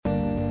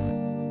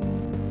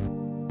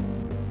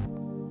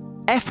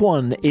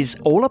F1 is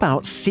all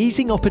about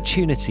seizing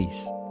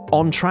opportunities.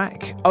 On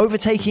track,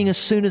 overtaking as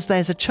soon as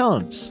there's a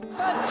chance.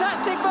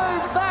 Fantastic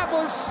move, that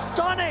was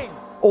stunning!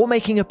 Or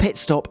making a pit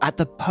stop at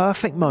the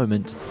perfect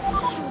moment.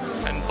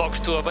 And box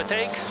to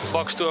overtake,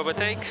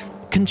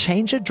 Can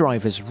change a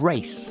driver's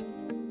race.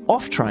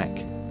 Off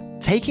track,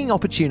 taking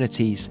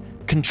opportunities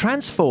can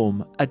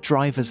transform a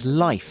driver's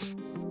life.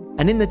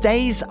 And in the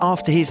days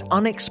after his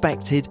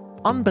unexpected,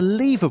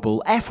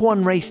 unbelievable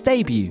F1 race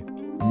debut,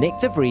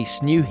 Nyck de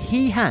Vries knew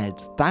he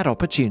had that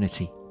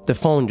opportunity. The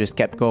phone just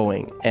kept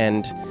going,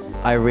 and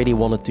I really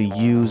wanted to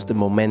use the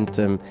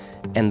momentum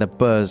and the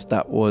buzz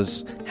that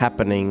was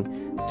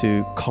happening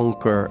to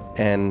conquer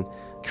and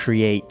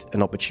create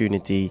an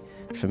opportunity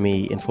for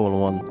me in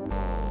Formula One.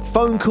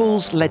 Phone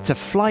calls led to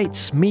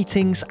flights,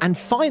 meetings, and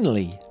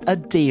finally, a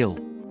deal.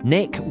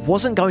 Nyck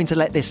wasn't going to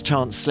let this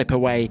chance slip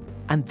away,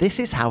 and this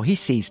is how he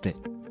seized it.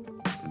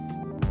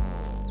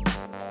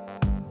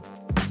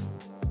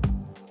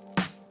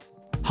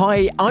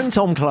 Hi, I'm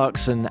Tom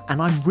Clarkson,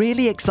 and I'm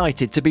really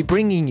excited to be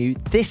bringing you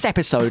this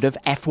episode of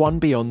F1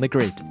 Beyond the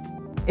Grid.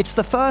 It's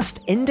the first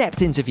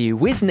in-depth interview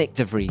with Nyck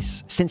de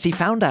Vries since he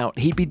found out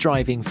he'd be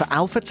driving for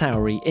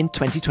AlphaTauri in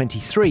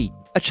 2023,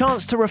 a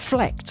chance to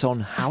reflect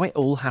on how it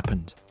all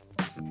happened.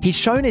 He's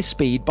shown his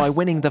speed by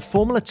winning the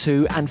Formula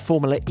 2 and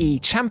Formula E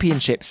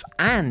championships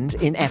and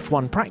in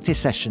F1 practice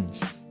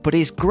sessions. But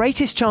his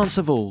greatest chance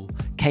of all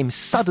came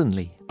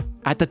suddenly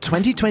at the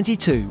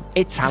 2022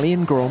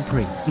 Italian Grand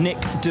Prix.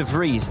 Nyck de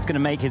Vries is going to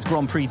make his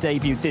Grand Prix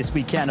debut this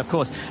weekend. Of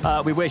course,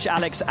 we wish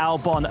Alex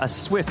Albon a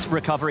swift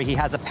recovery. He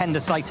has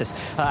appendicitis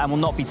and will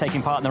not be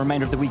taking part in the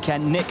remainder of the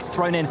weekend. Nyck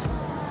thrown in.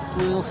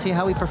 We'll see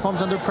how he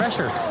performs under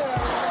pressure.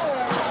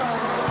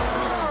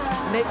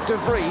 Nyck de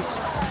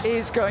Vries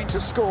is going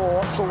to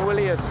score for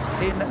Williams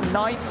in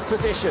 9th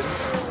position.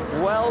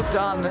 Well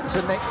done to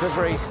Nyck de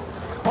Vries.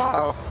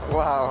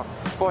 Wow.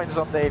 Points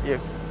on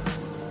debut.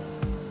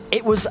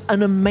 It was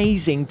an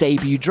amazing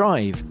debut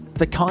drive,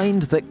 the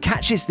kind that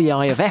catches the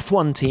eye of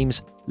F1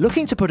 teams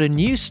looking to put a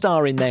new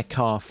star in their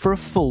car for a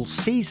full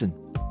season.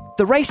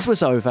 The race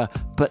was over,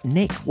 but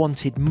Nyck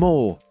wanted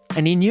more,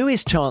 and he knew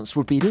his chance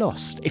would be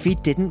lost if he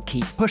didn't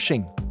keep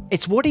pushing.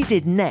 It's what he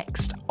did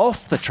next,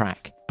 off the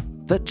track,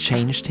 that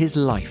changed his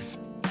life.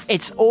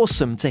 It's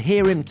awesome to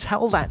hear him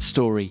tell that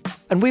story,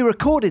 and we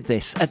recorded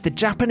this at the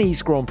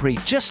Japanese Grand Prix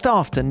just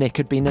after Nyck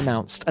had been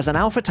announced as an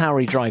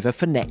AlphaTauri driver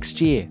for next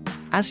year.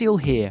 As you'll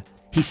hear,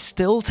 he's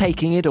still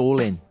taking it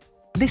all in.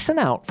 Listen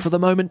out for the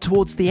moment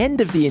towards the end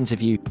of the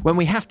interview when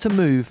we have to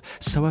move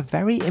so a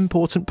very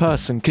important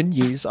person can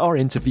use our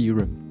interview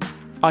room.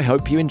 I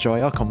hope you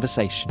enjoy our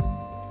conversation.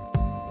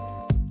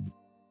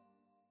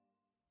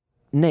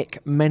 Nyck,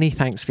 many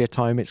thanks for your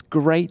time. It's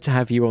great to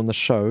have you on the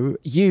show.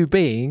 You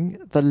being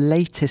the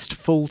latest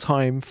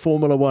full-time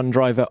Formula One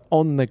driver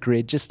on the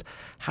grid, just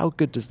how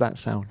good does that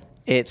sound?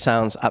 It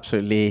sounds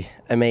absolutely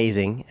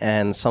amazing,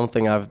 and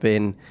something I've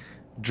been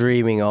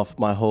dreaming of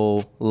my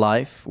whole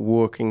life,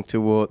 working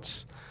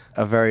towards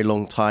a very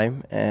long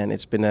time, and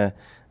it's been a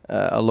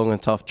long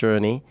and tough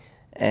journey,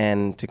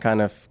 and to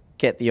kind of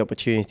get the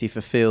opportunity to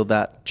fulfill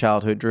that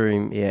childhood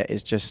dream,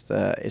 it's just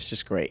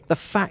great. The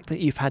fact that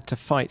you've had to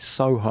fight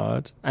so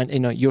hard,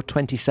 and you're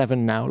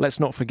 27 now, let's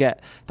not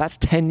forget, that's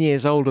 10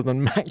 years older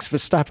than Max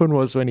Verstappen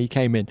was when he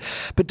came in.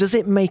 But does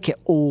it make it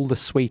all the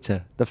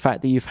sweeter, the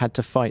fact that you've had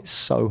to fight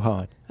so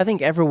hard? I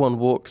think everyone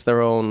walks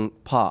their own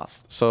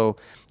path. So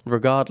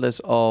regardless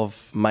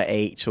of my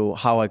age or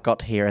how I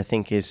got here, I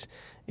think is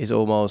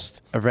almost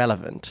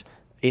irrelevant.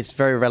 It's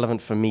very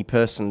relevant for me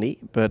personally,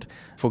 but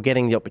for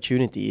getting the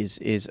opportunity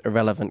is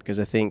irrelevant, because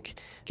I think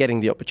getting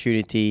the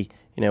opportunity,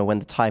 when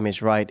the time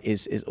is right,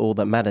 is all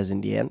that matters in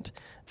the end.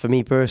 For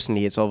me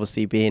personally, it's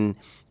obviously been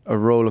a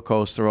roller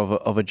coaster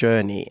of a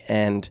journey,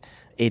 and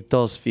it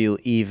does feel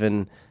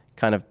even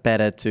kind of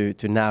better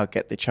to now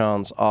get the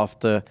chance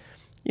after,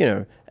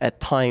 at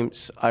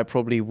times I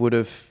probably would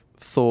have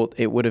thought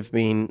it would have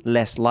been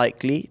less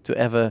likely to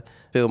ever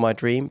fulfill my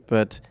dream,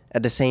 but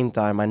at the same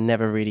time, I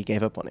never really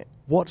gave up on it.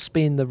 What's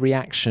been the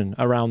reaction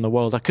around the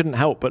world? I couldn't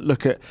help but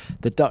look at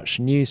the Dutch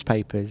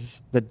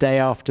newspapers the day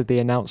after the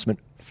announcement,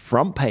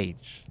 front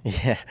page.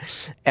 Yeah,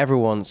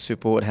 everyone's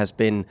support has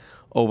been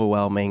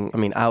overwhelming. I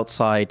mean,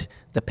 outside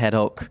the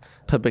paddock,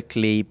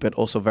 publicly, but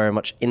also very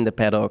much in the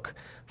paddock,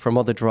 from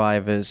other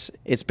drivers.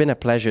 It's been a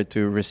pleasure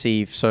to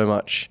receive so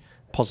much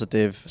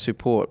positive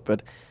support,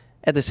 but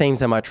at the same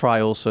time, I try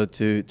also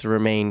to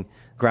remain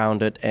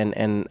grounded,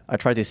 and I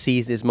try to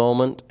seize this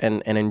moment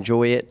and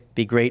enjoy it,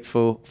 be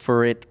grateful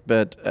for it,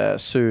 but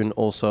soon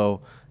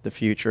also the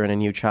future and a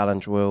new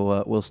challenge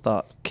will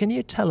start. Can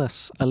you tell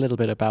us a little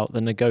bit about the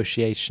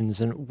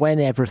negotiations and when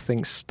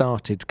everything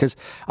started? Because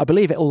I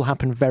believe it all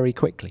happened very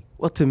quickly.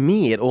 Well, to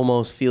me, it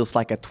almost feels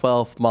like a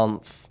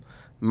 12-month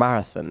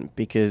marathon,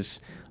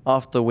 because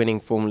after winning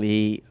Formula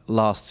E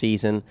last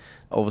season,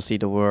 obviously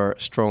there were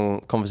strong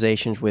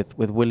conversations with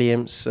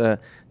Williams to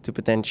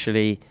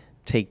potentially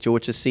take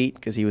George's seat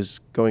because he was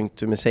going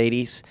to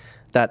Mercedes.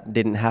 That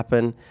didn't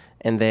happen.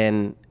 And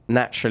then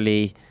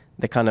naturally,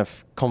 the kind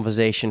of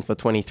conversation for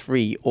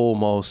 23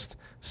 almost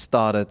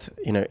started,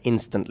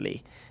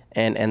 instantly.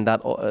 And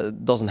that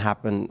doesn't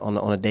happen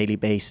on a daily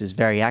basis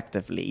very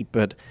actively.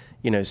 But,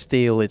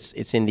 still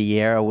it's in the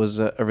air. I was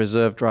a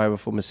reserve driver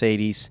for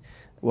Mercedes,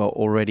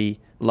 already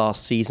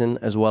last season,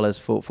 as well as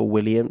for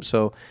Williams.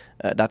 So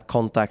that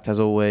contact has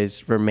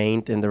always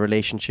remained, and the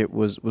relationship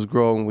was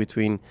growing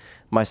between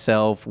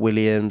myself,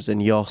 Williams,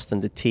 and Jost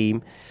and the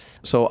team.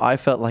 So I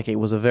felt like it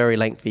was a very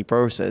lengthy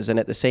process. And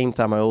at the same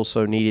time, I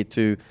also needed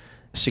to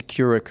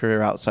secure a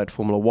career outside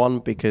Formula One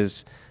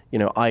because,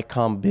 I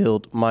can't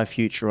build my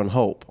future on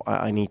hope.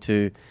 I need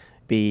to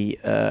be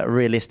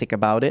realistic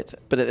about it.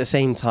 But at the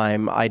same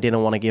time, I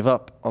didn't want to give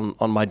up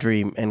on my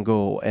dream and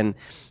goal. And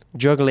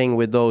juggling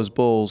with those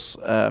balls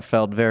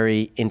felt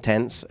very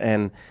intense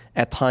and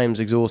at times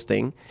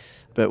exhausting,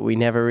 but we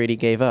never really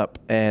gave up.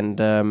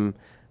 And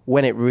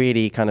when it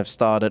really kind of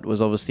started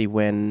was obviously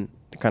when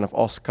the kind of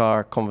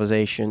Oscar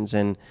conversations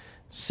and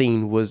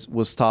scene was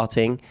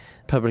starting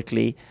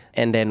publicly.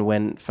 And then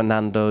when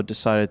Fernando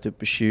decided to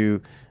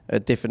pursue a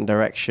different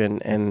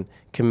direction and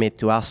commit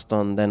to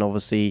Aston, then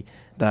obviously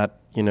that,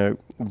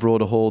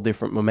 brought a whole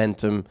different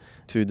momentum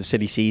to the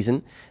silly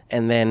season.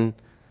 And then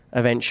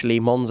eventually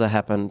Monza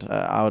happened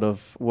out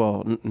of,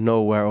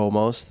 nowhere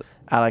almost.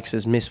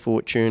 Alex's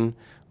misfortune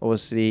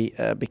obviously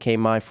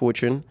became my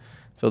fortune.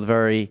 Felt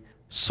very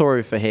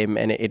sorry for him,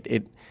 and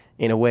it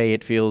in a way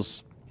it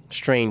feels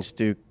strange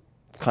to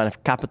kind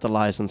of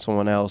capitalize on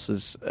someone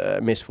else's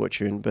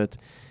misfortune. But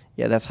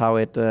yeah, that's how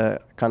it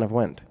kind of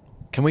went.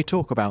 Can we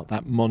talk about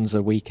that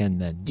Monza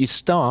weekend then? You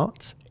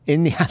start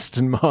in the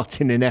Aston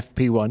Martin in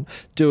FP1,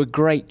 do a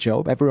great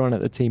job. Everyone at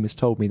the team has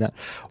told me that.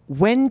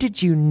 When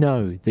did you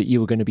know that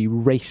you were going to be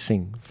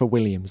racing for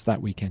Williams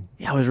that weekend?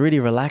 Yeah, I was really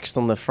relaxed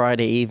on the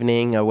Friday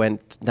evening. I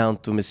went down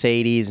to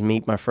Mercedes,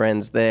 meet my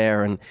friends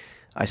there, and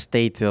I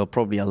stayed till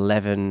probably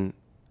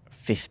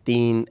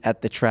 11:15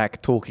 at the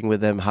track, talking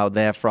with them how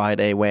their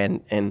Friday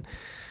went, and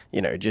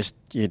just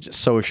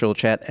social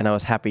chat. And I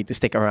was happy to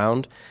stick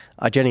around.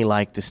 I generally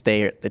like to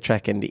stay at the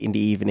track in the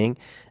evening.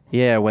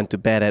 Yeah, I went to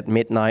bed at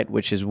midnight,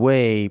 which is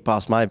way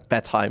past my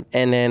bedtime.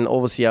 And then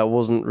obviously I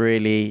wasn't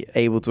really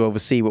able to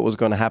oversee what was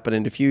going to happen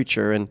in the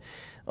future. And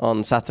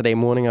on Saturday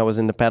morning, I was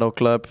in the pedal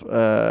club,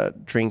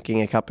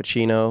 drinking a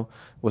cappuccino,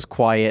 was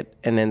quiet.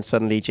 And then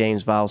suddenly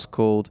James Vowles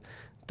called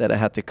that I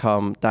had to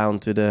come down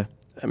to the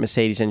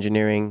Mercedes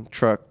engineering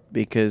truck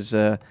because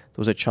there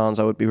was a chance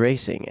I would be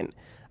racing. And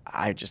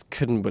I just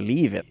couldn't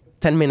believe it.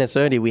 10 minutes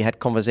early, we had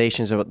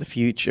conversations about the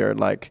future,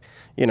 like,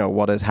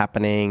 what is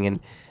happening.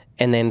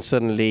 And then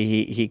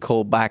suddenly he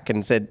called back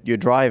and said, "You're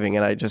driving."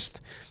 And I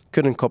just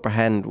couldn't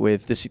comprehend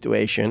with the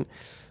situation.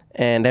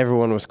 And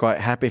everyone was quite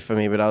happy for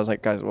me. But I was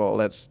like, guys,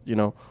 let's,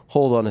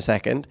 hold on a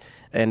second.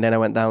 And then I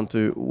went down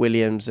to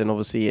Williams. And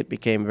obviously it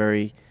became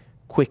very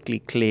quickly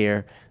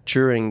clear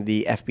during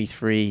the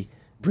FP3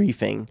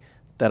 briefing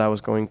that I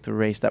was going to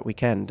race that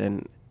weekend.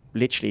 And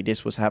literally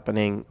this was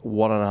happening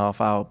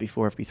 1.5 hours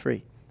before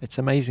FP3. It's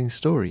an amazing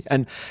story.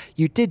 And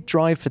you did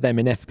drive for them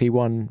in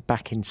FP1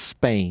 back in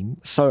Spain.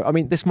 So,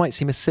 this might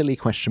seem a silly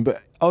question,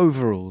 but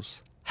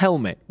overalls,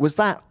 helmet, was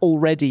that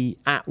already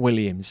at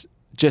Williams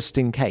just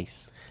in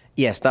case?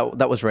 Yes,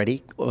 that was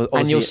ready. Obviously,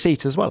 and your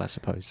seat as well, I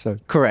suppose. So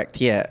correct,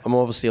 yeah. I'm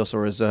obviously also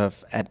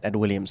reserve at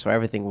Williams, so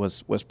everything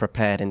was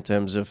prepared in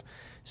terms of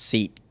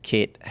seat,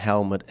 kit,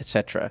 helmet,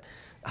 etc.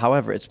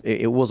 However,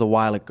 it was a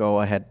while ago.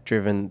 I had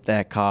driven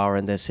their car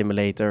and their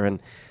simulator,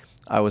 and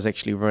I was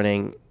actually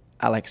running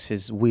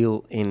Alex's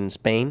wheel in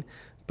Spain,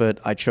 but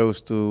I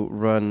chose to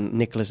run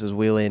Nicholas's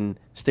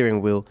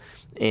steering wheel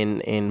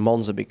in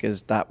Monza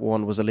because that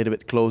one was a little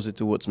bit closer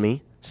towards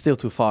me. Still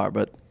too far,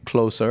 but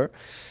closer.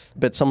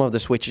 But some of the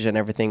switches and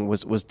everything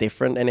was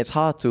different, and it's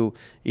hard to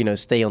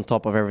stay on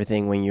top of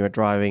everything when you're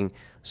driving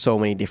so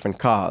many different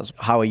cars.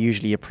 How I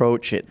usually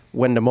approach it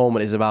when the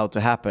moment is about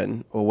to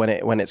happen or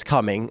when it's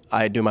coming,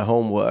 I do my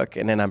homework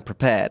and then I'm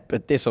prepared.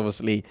 But this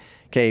obviously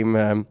came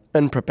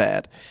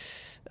unprepared.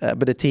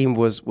 But the team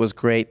was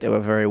great. They were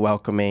very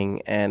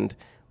welcoming, and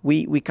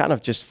we kind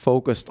of just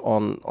focused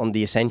on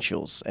the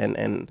essentials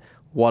and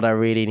what I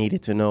really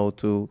needed to know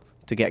to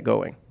get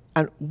going.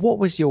 And what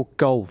was your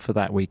goal for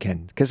that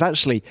weekend? Because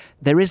actually,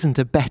 there isn't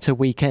a better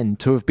weekend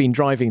to have been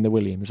driving the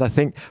Williams. I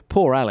think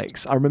poor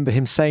Alex, I remember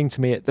him saying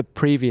to me at the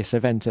previous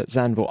event at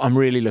Zandvoort, "I'm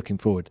really looking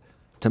forward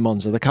to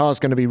Monza. The car's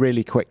going to be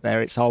really quick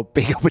there. It's our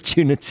big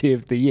opportunity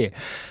of the year."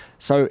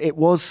 So it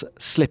was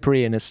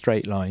slippery in a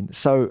straight line.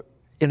 So,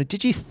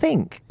 did you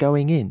think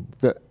going in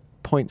that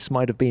points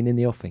might have been in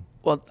the offing?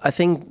 Well, I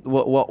think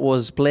what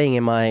was playing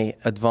in my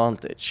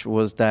advantage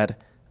was that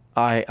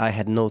I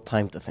had no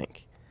time to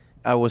think.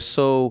 I was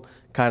so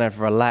kind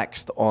of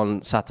relaxed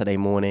on Saturday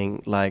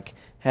morning, like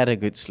had a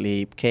good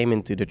sleep, came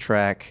into the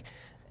track,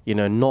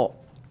 not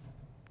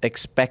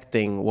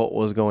expecting what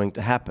was going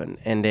to happen.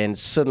 And then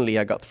suddenly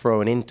I got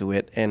thrown into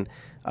it. And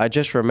I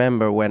just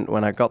remember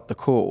when I got the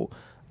call,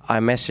 I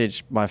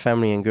messaged my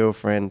family and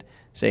girlfriend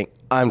saying,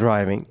 "I'm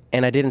driving."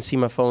 And I didn't see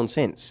my phone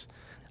since.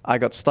 I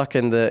got stuck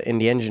in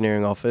the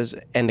engineering office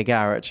and the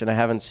garage, and I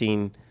haven't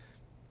seen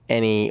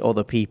any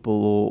other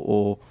people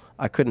or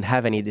I couldn't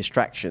have any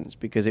distractions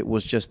because it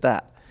was just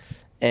that.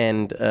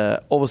 And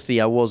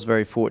obviously I was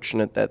very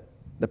fortunate that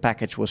the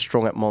package was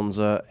strong at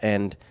Monza,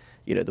 and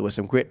there were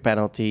some grid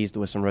penalties,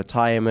 there were some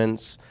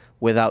retirements.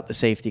 Without the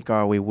safety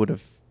car, we would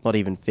have not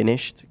even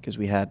finished because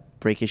we had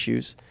brake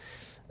issues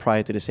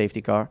prior to the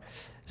safety car.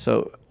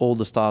 So all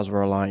the stars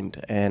were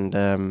aligned, and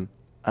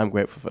I'm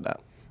grateful for that.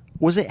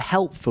 Was it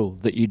helpful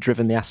that you'd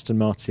driven the Aston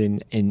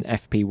Martin in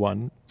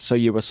FP1 so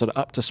you were sort of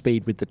up to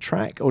speed with the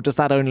track, or does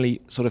that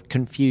only sort of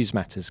confuse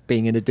matters,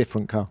 being in a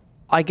different car?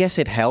 I guess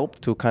it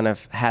helped to kind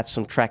of had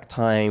some track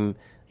time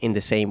in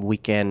the same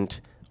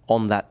weekend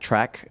on that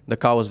track. The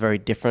car was very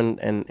different,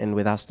 and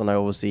with Aston I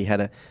obviously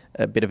had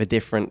a bit of a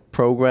different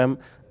program,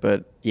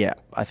 but yeah,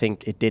 I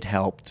think it did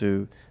help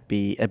to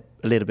be a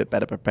little bit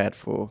better prepared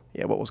for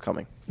what was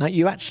coming. Now,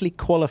 you actually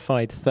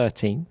qualified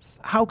 13th.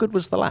 How good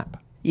was the lap?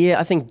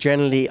 Yeah, I think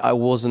generally I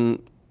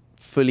wasn't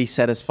fully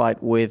satisfied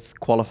with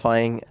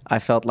qualifying. I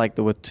felt like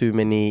there were too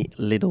many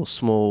little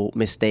small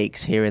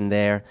mistakes here and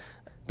there.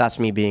 That's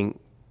me being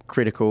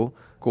critical.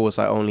 Of course,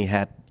 I only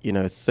had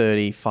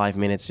 35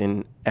 minutes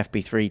in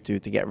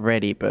FP3 to get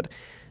ready, but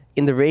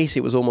in the race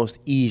it was almost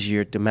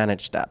easier to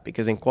manage that,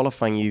 because in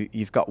qualifying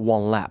you've got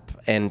one lap,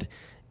 and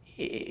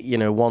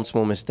one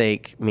small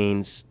mistake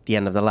means the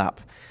end of the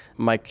lap.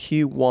 My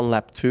Q1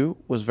 lap 2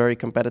 was very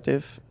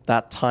competitive.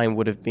 That time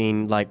would have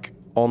been like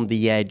on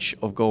the edge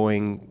of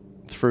going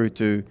through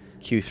to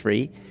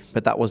Q3,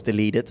 but that was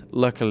deleted.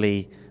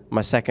 Luckily,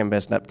 my second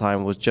best lap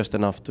time was just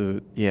enough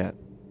to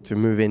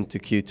move into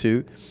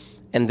Q2.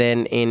 And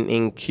then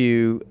in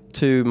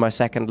Q2, my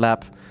second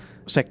lap,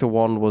 Sector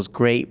 1 was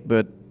great,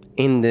 but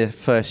in the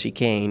first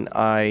chicane,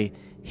 I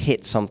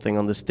hit something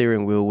on the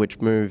steering wheel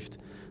which moved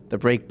the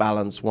brake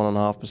balance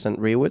 1.5%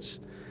 rearwards.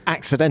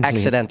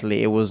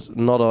 Accidentally. It was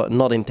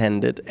not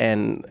intended,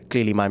 and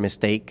clearly my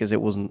mistake, because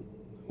it wasn't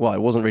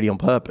really on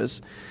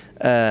purpose.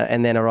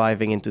 And then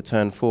arriving into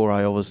turn 4,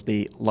 I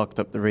obviously locked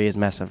up the rears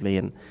massively,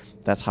 and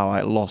that's how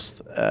I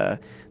lost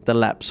the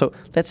lap. So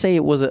let's say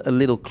it was a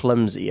little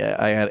clumsy.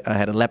 I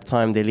had a lap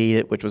time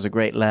deleted, which was a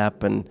great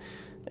lap, and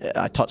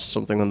I touched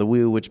something on the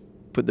wheel which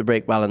put the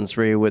brake balance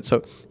rearward.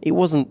 So it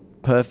wasn't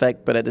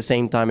perfect, but at the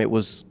same time it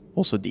was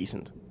also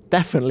decent.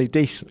 Definitely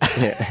decent.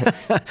 Yeah.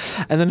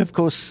 And then, of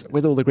course,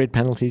 with all the grid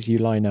penalties, you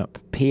line up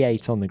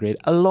P8 on the grid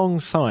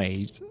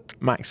alongside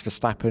Max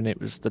Verstappen. It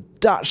was the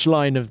Dutch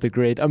line of the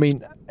grid. I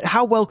mean,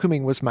 how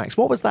welcoming was Max?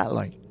 What was that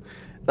like?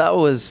 That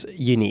was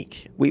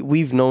unique.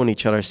 We've known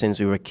each other since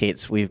we were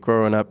kids. We've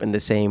grown up in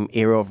the same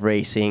era of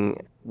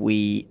racing.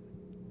 We,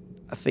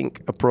 I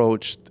think,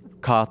 approached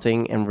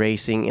karting and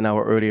racing in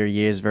our earlier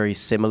years very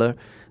similar.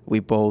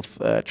 We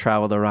both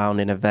traveled around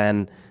in a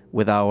van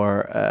with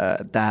our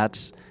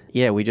dads.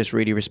 Yeah, we just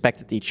really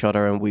respected each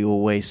other, and we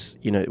always,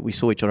 we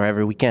saw each other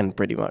every weekend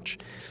pretty much.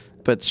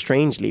 But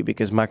strangely,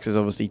 because Max is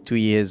obviously 2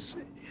 years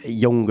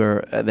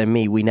younger than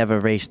me, we never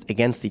raced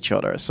against each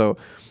other. So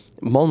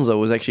Monza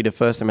was actually the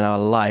first time in our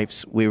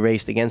lives we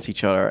raced against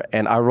each other,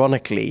 and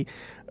ironically,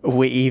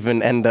 we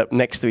even end up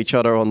next to each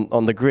other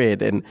on the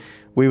grid. And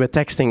we were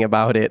texting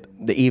about it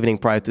the evening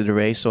prior to the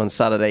race, so on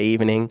Saturday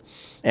evening,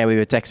 and we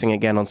were texting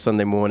again on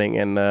Sunday morning.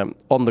 And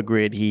on the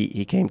grid,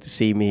 he came to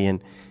see me,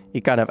 and he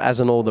kind of, as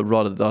an older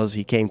brother does,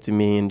 he came to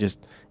me and just,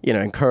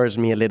 encouraged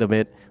me a little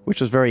bit, which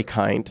was very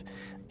kind.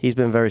 He's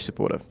been very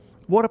supportive.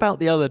 What about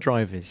the other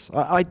drivers?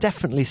 I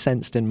definitely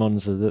sensed in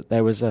Monza that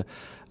there was an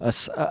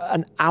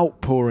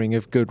outpouring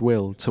of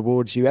goodwill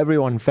towards you.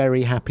 Everyone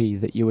very happy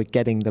that you were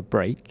getting the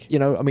break.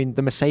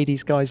 The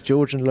Mercedes guys,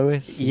 George and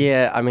Lewis.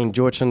 Yeah,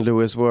 George and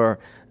Lewis were...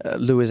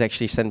 Lewis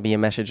actually sent me a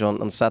message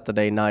on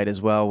Saturday night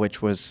as well,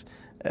 which was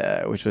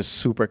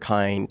super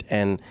kind.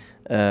 And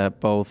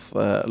both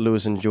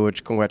Lewis and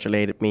George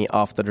congratulated me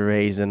after the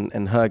race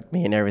and hugged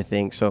me and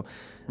everything. So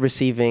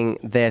receiving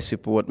their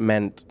support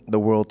meant the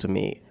world to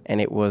me. And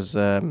it was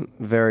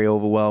very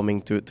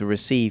overwhelming to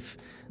receive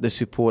the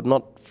support,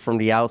 not from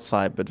the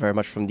outside, but very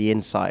much from the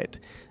inside.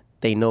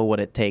 They know what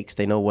it takes,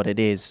 they know what it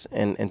is,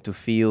 and to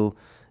feel,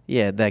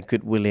 that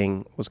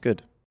goodwilling was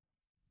good.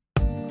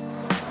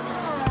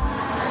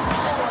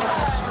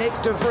 Nick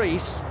De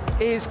Vries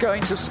is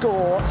going to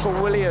score for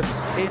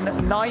Williams in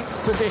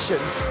 9th position.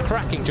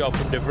 Cracking job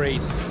from De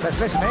Vries. Let's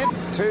listen in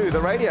to the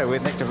radio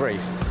with Nick De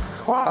Vries.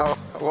 Wow.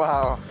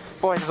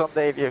 Points on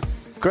debut.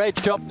 Great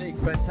job, Nick.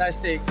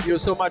 Fantastic. You're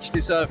so much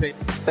deserving.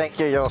 Thank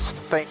you, Jost.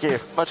 Thank you.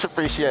 Much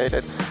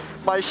appreciated.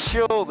 My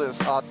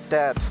shoulders are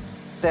dead.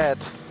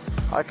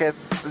 I can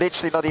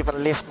literally not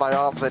even lift my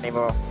arms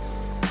anymore.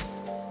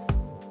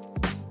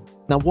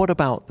 Now, what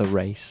about the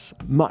race?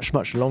 Much,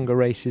 much longer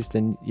races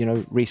than,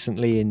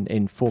 recently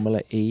in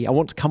Formula E. I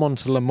want to come on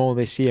to Le Mans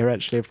this year,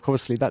 actually. Of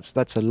course,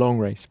 that's a long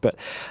race. But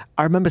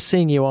I remember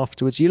seeing you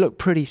afterwards. You look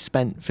pretty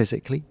spent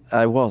physically.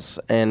 I was,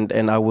 and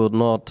I will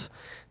not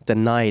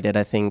deny that.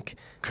 I think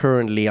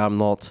currently I'm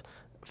not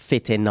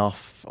fit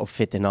enough.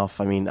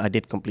 I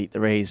did complete the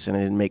race and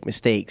I didn't make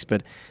mistakes,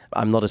 but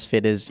I'm not as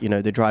fit as,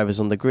 the drivers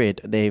on the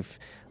grid. They've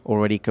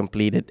already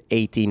completed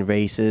 18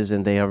 races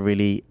and they are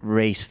really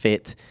race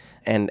fit.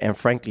 And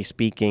frankly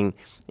speaking,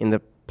 in the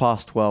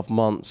past 12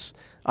 months,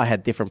 I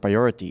had different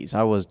priorities.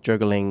 I was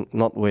juggling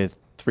not with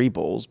 3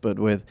 balls, but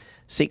with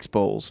 6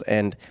 balls.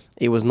 And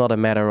it was not a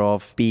matter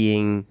of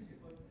being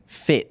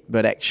fit,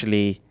 but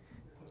actually,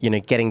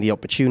 getting the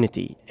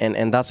opportunity.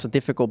 And that's a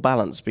difficult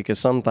balance, because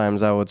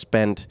sometimes I would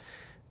spend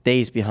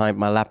days behind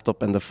my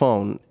laptop and the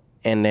phone,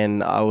 and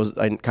then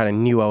I kind of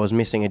knew I was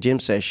missing a gym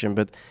session.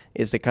 But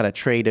it's the kind of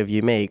trade-off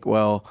you make.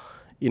 Well,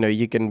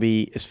 you can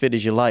be as fit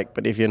as you like,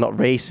 but if you're not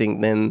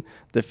racing, then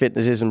the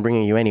fitness isn't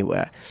bringing you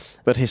anywhere.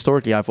 But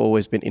historically, I've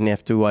always been in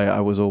F2. I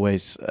was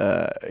always,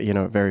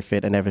 very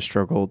fit. I never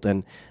struggled,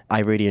 and I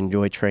really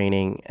enjoy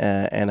training,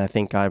 and I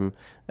think I'm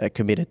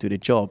committed to the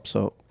job.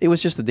 So it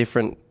was just a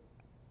different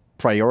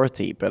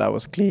priority, but I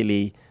was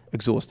clearly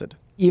exhausted.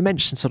 You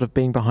mentioned sort of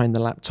being behind the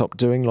laptop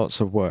doing lots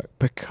of work,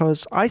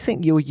 because I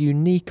think you're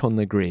unique on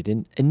the grid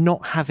in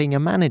not having a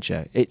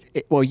manager.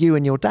 Well, you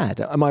and your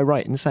dad. Am I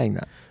right in saying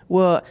that?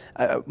 Well,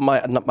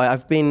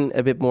 I've been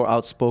a bit more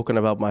outspoken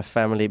about my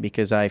family,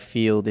 because I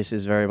feel this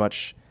is very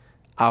much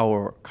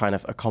our kind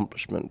of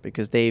accomplishment,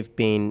 because they've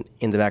been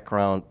in the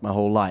background my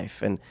whole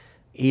life. And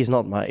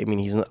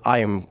I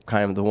am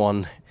kind of the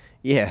one,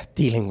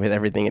 dealing with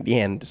everything at the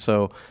end.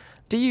 So,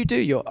 do you do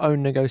your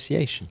own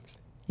negotiations?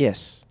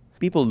 Yes.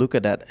 People look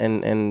at that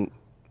and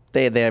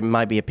they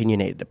might be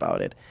opinionated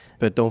about it.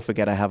 But don't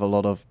forget, I have a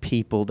lot of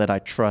people that I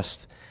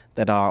trust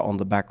that are on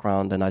the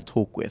background and I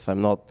talk with.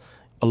 I'm not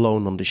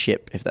alone on the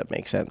ship, if that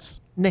makes sense.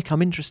 Nick,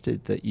 I'm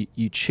interested that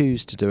you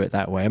choose to do it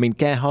that way. I mean,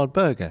 Gerhard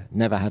Berger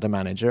never had a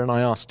manager, and I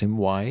asked him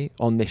why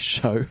on this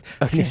show.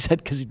 And he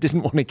said because he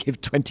didn't want to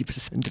give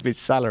 20% of his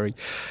salary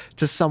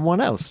to someone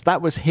else.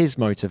 That was his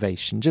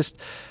motivation. Just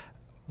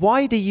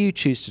why do you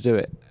choose to do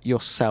it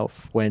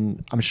yourself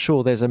when I'm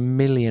sure there's a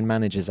million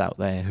managers out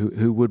there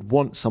who would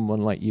want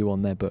someone like you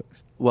on their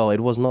books? Well, it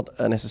was not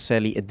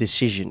necessarily a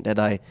decision that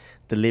I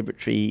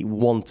deliberately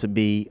want to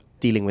be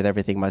dealing with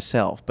everything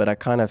myself, but I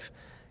kind of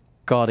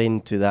got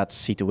into that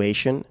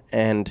situation.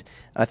 And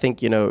I think,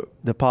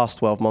 the past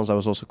 12 months, I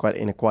was also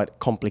in a quite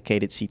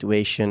complicated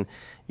situation,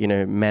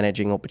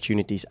 managing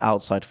opportunities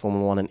outside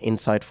Formula One and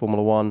inside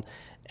Formula One.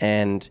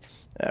 And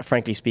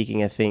frankly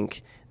speaking, I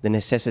think the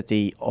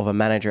necessity of a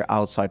manager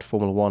outside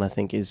Formula One, I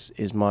think, is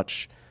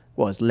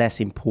less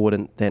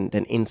important than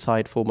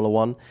inside Formula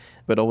One.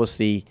 But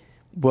obviously,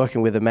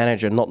 working with a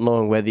manager, not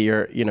knowing whether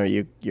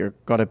you're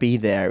gonna be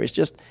there,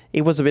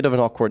 it was a bit of an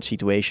awkward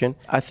situation.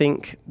 I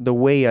think the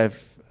way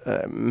I've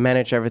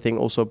managed everything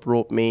also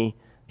brought me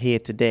here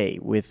today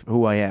with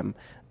who I am.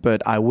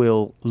 But I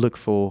will look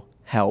for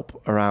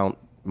help around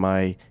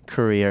my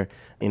career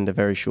in the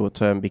very short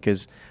term,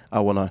 because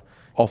I want to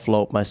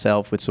offload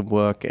myself with some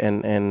work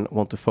and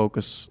want to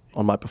focus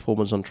on my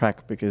performance on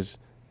track, because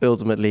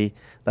ultimately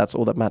that's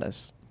all that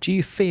matters. Do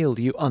you feel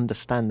you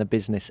understand the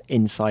business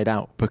inside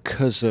out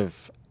because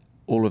of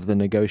all of the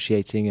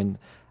negotiating and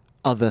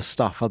other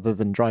stuff other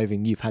than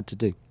driving you've had to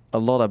do? A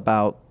lot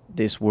about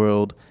this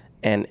world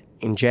and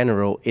in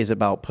general is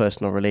about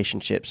personal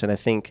relationships. And I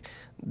think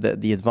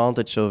that the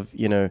advantage of,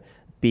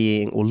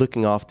 being or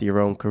looking after your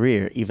own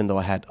career, even though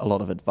I had a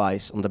lot of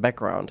advice on the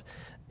background,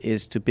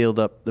 is to build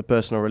up the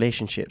personal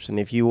relationships. And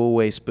if you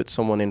always put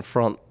someone in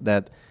front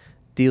that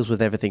deals with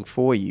everything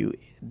for you,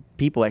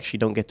 people actually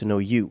don't get to know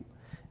you.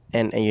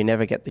 And you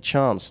never get the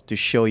chance to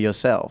show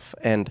yourself.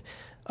 And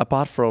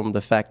apart from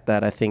the fact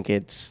that I think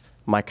it's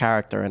my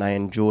character and I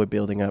enjoy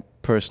building up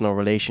personal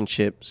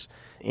relationships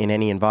in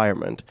any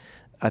environment,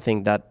 I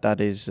think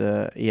that is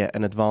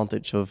an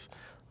advantage of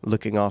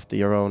looking after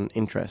your own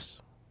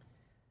interests.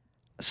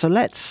 So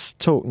let's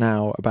talk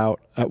now about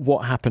what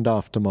happened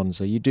after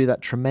Monza. You do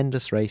that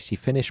tremendous race, you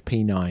finish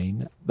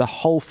P9. The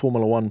whole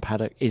Formula One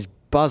paddock is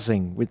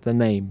buzzing with the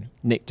name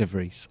Nyck de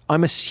Vries.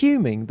 I'm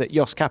assuming that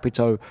Jos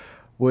Capito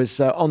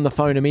was on the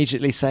phone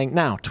immediately saying,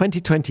 now,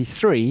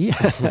 2023,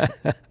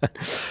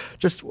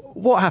 just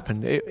what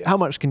happened? How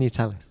much can you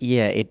tell us?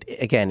 Yeah,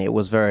 it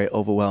was very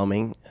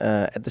overwhelming.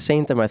 At the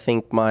same time, I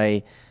think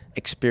my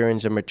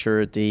experience and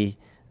maturity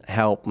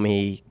helped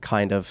me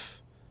kind of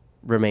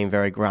remain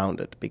very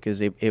grounded,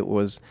 because it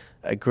was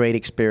a great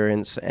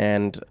experience.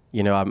 And,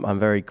 I'm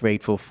very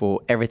grateful for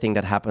everything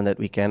that happened that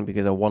weekend,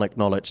 because I want to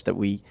acknowledge that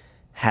we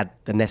had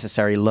the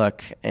necessary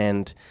luck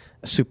and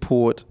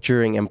support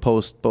during and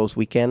post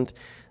weekend.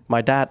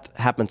 My dad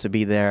happened to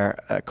be there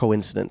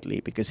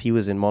coincidentally, because he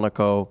was in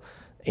Monaco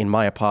in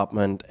my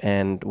apartment,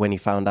 and when he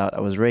found out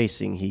I was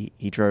racing,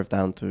 he drove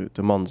down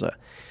to Monza.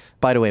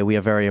 By the way, we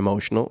are very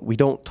emotional. We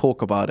don't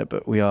talk about it,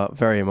 but we are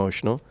very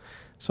emotional.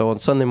 So on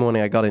Sunday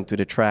morning, I got into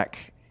the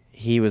track.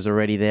 He was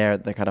already there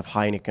at the kind of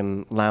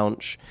Heineken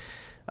lounge.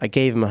 I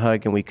gave him a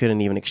hug, and we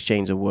couldn't even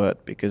exchange a word,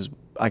 because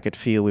I could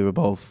feel we were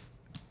both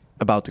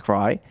about to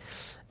cry.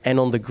 And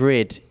on the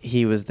grid,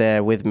 he was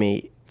there with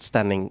me,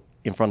 standing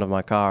in front of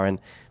my car. And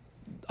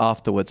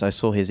afterwards, I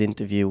saw his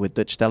interview with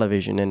Dutch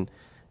television, and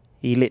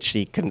he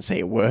literally couldn't say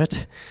a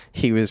word.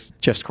 He was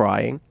just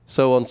crying.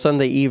 So on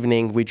Sunday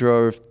evening, we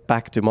drove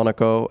back to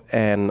Monaco.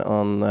 And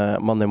on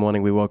Monday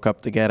morning, we woke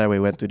up together. We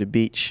went to the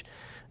beach,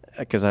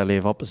 because I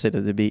live opposite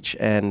of the beach.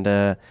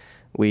 And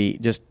we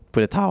just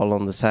put a towel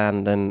on the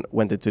sand and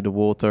went into the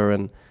water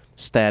and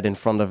stared in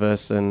front of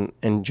us and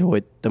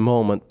enjoyed the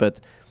moment. But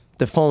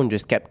the phone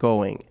just kept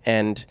going.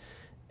 And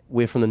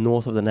we're from the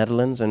north of the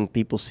Netherlands, and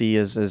people see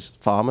us as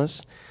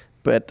farmers.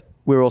 But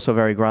we're also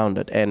very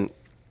grounded. And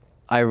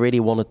I really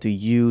wanted to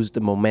use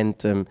the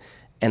momentum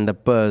and the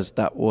buzz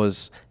that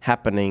was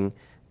happening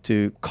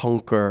to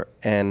conquer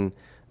and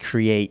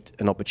create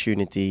an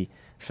opportunity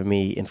for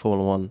me in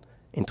Formula One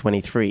in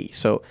 23.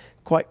 So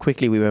quite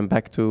quickly we went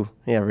back to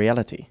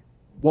reality.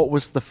 What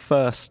was the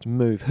first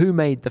move? Who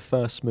made the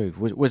first move?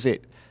 Was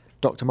it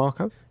Dr.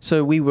 Marko?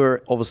 So we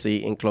were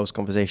obviously in close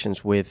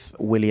conversations with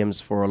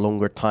Williams for a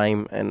longer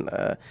time, and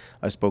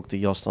I spoke to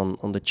Jost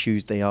on the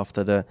Tuesday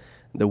after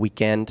the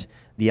weekend.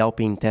 The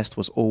Alpine test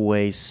was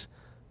always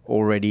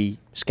already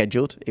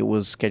scheduled. It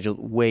was scheduled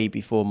way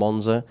before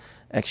Monza.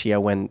 Actually, I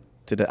went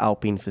to the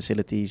Alpine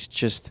facilities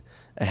just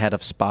ahead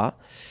of Spa.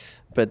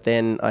 But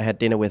then I had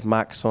dinner with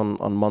Max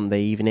on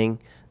Monday evening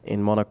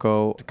in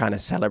Monaco to kind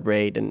of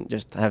celebrate and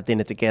just have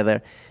dinner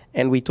together.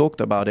 And we talked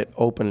about it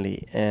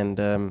openly and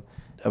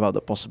about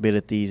the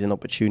possibilities and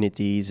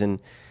opportunities. And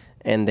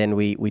then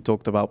we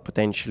talked about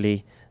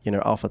potentially,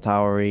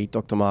 AlphaTauri,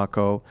 Dr.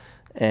 Marko.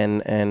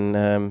 And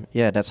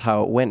that's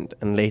how it went.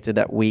 And later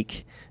that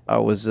week, I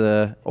was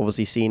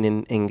obviously seen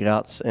in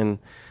Graz, and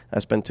I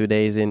spent 2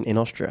 days in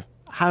Austria.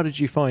 How did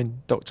you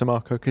find Dr.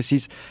 Marko? Because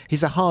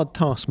he's a hard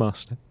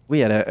taskmaster. We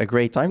had a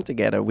great time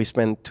together. We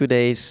spent 2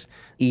 days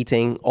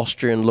eating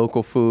Austrian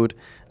local food,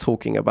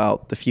 talking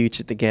about the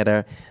future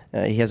together.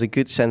 He has a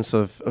good sense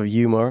of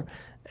humor,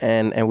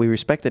 and we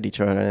respected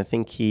each other. And I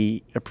think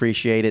he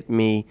appreciated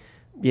me,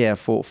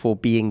 for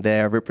being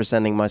there,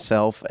 representing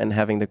myself, and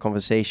having the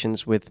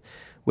conversations with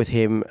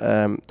him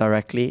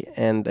directly.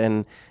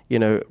 And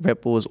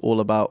Red Bull is all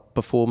about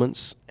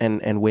performance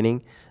and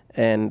winning.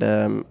 And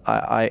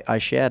I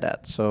share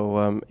that.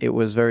 So it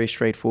was very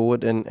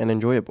straightforward and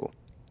enjoyable.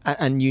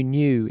 And you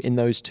knew in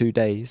those 2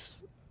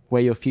 days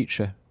where your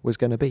future was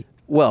going to be?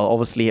 Well,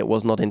 obviously it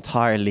was not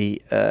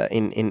entirely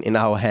in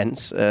our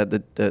hands.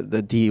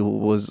 The deal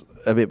was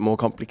a bit more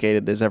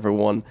complicated, as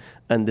everyone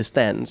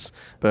understands.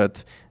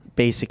 But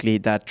basically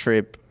that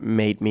trip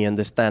made me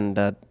understand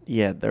that,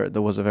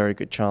 there was a very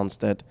good chance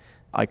that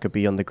I could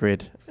be on the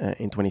grid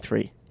in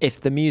 23.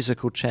 If the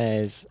musical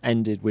chairs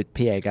ended with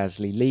Pierre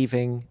Gasly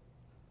leaving,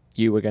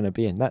 you were going to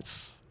be in.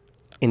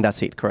 In that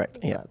seat, correct.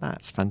 Yeah.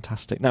 That's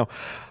fantastic. Now,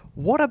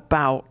 what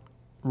about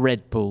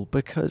Red Bull?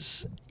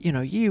 Because,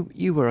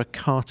 you were a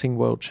karting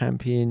world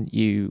champion.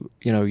 You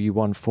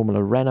won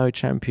Formula Renault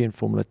champion,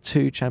 Formula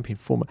 2 champion,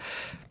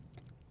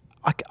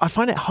 I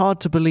find it hard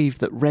to believe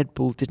that Red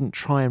Bull didn't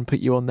try and put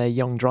you on their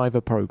young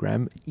driver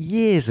program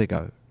years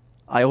ago.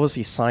 I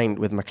obviously signed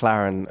with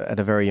McLaren at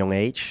a very young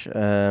age.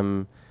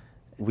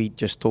 We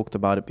just talked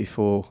about it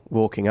before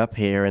walking up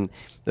here. And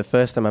the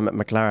first time I met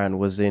McLaren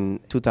was in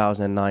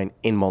 2009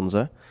 in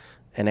Monza.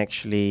 And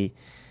actually,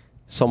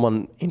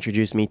 someone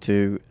introduced me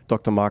to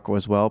Dr. Marko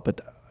as well.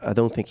 But I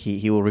don't think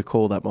he will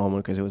recall that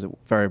moment because it was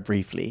very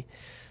briefly.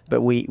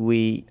 But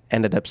we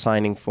ended up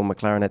signing for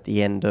McLaren at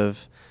the end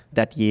of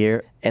that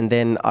year. And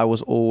then I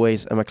was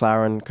always a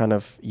McLaren kind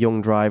of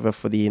young driver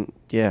for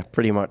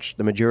pretty much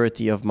the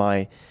majority of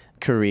my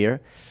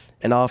career.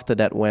 And after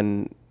that,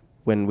 when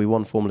we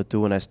won Formula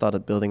 2 and I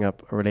started building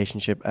up a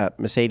relationship at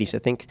Mercedes, I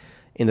think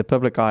in the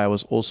public eye I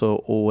was also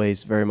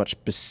always very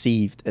much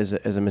perceived as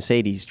a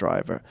Mercedes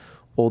driver,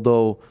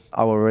 although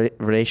our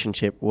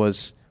relationship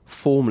was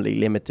formally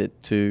limited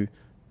to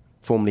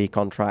Formula E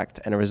contract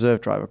and a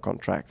reserve driver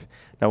contract.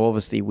 Now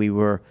obviously we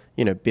were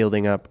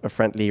building up a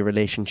friendly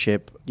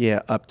relationship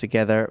up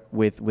together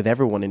with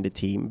everyone in the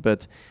team,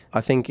 but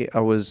I think I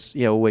was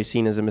always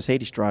seen as a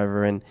Mercedes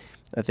driver. And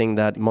I think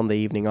that Monday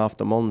evening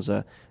after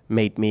Monza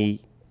made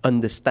me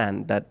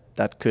understand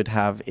that could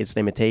have its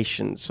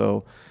limitations.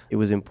 So it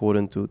was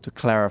important to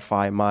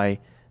clarify my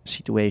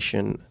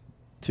situation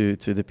to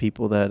the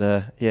people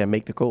that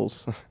make the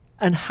calls.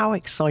 And how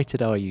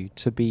excited are you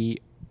to be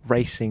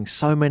racing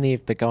so many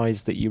of the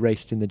guys that you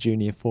raced in the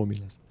junior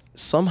formulas?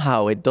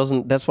 Somehow it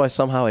doesn't. That's why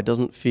somehow it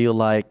doesn't feel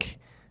like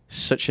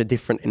such a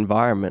different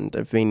environment.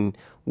 I've been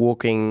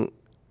walking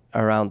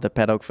around the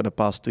paddock for the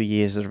past 2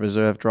 years as a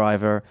reserve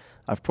driver.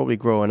 I've probably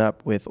grown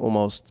up with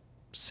almost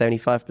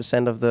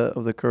 75% of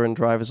the current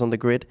drivers on the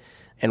grid,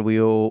 and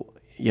we all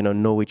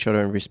know each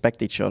other and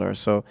respect each other.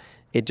 So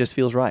it just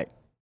feels right.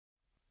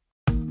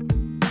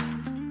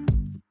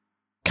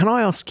 Can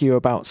I ask you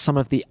about some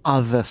of the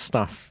other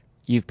stuff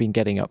you've been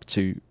getting up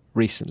to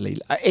recently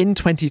in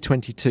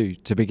 2022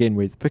 to begin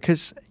with?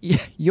 Because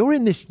you're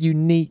in this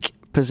unique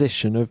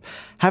position of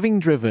having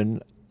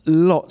driven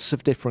lots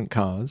of different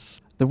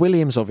cars. The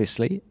Williams,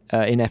 obviously,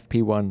 in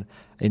FP1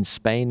 in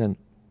Spain and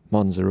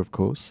Monza, of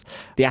course.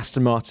 The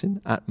Aston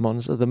Martin at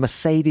Monza. The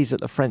Mercedes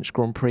at the French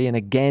Grand Prix, and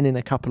again in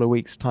a couple of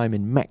weeks' time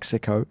in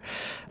Mexico.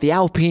 The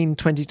Alpine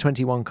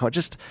 2021 car.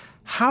 Just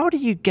how do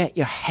you get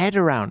your head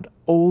around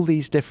all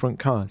these different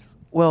cars?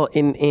 Well,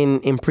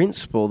 in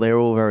principle, they're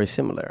all very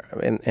similar.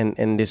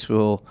 And this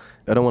will...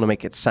 I don't want to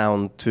make it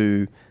sound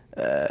too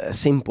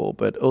simple,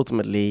 but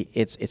ultimately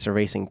it's a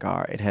racing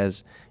car. It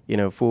has,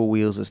 4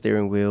 wheels, a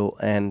steering wheel,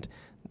 and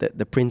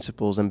the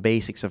principles and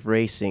basics of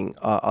racing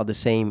are the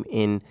same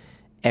in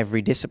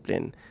every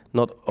discipline,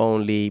 not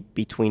only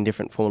between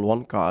different Formula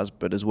 1 cars,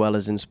 but as well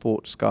as in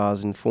sports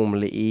cars, in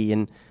Formula E,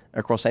 and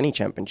across any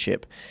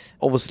championship.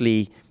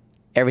 Obviously,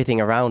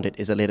 everything around it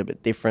is a little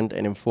bit different,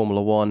 and in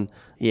Formula 1,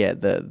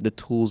 the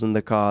tools in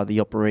the car, the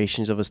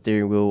operations of a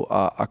steering wheel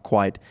are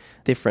quite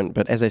different.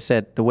 But as I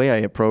said, the way I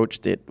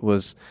approached it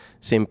was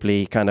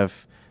simply kind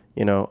of,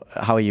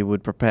 how you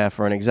would prepare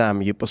for an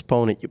exam. You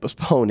postpone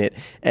it,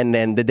 and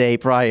then the day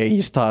prior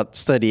you start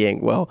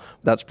studying. Well,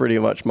 that's pretty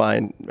much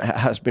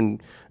has been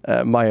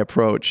my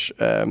approach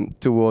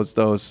towards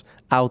those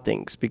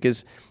outings,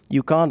 because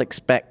you can't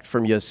expect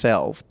from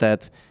yourself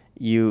that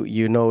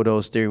you know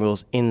those steering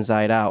wheels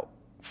inside out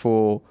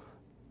for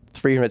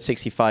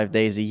 365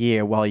 days a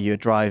year while you're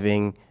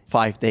driving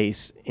 5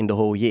 days in the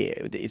whole year.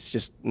 It's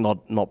just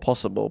not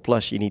possible.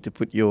 Plus, you need to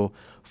put your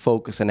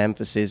focus and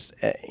emphasis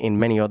in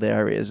many other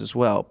areas as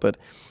well. But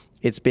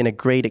it's been a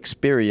great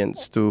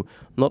experience to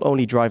not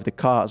only drive the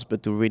cars,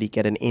 but to really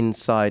get an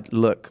inside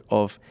look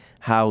of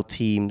how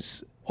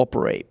teams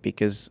operate,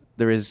 because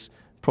there is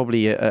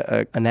probably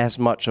an as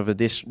much of a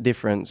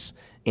difference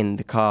in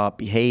the car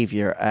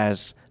behavior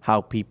as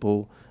how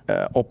people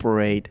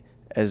operate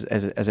as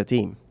a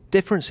team.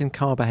 Difference in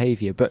car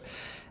behavior, but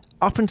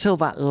up until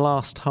that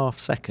last half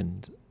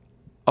second,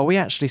 are we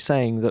actually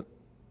saying that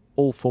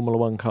all Formula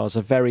 1 cars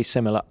are very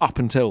similar up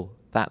until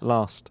that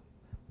last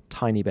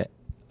tiny bit?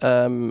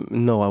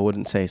 No, I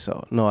wouldn't say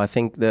so. No, I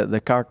think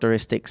the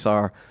characteristics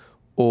are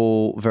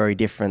all very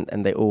different,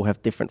 and they all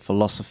have different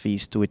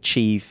philosophies to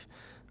achieve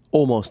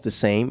almost the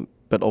same,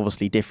 but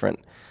obviously different.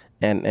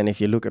 And if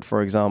you look at,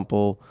 for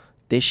example,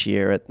 this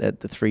year at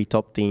the three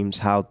top teams,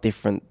 how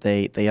different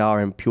they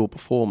are in pure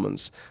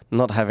performance,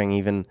 not having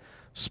even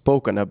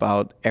spoken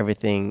about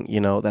everything,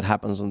 that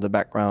happens in the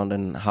background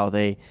and how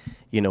they,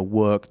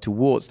 work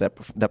towards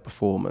that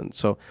performance.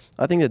 So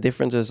I think the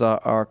differences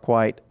are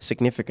quite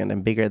significant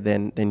and bigger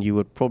than you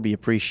would probably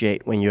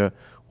appreciate when you're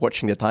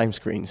watching the time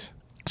screens.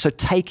 So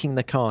taking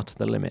the car to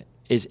the limit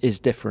is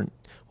different.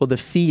 Well, the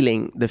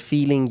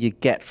feeling you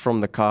get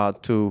from the car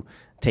to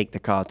take the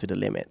car to the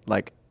limit.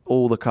 Like,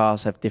 all the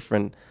cars have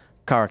different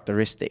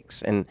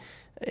characteristics, and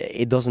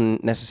it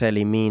doesn't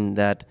necessarily mean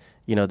that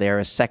they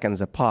are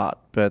seconds apart,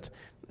 but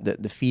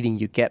the feeling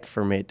you get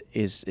from it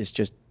is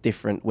just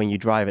different when you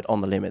drive it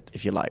on the limit,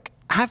 if you like.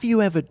 Have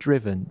you ever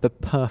driven the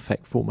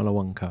perfect Formula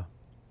 1 car?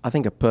 I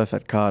think a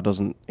perfect car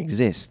doesn't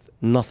exist.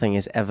 Nothing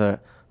is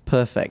ever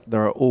perfect.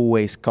 There are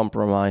always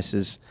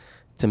compromises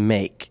to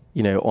make.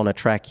 On a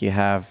track you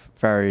have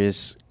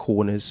various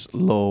corners,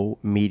 low,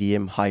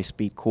 medium,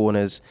 high-speed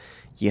corners.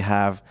 You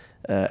have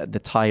the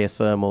tire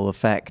thermal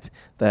effect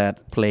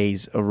that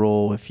plays a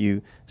role. If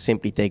you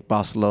simply take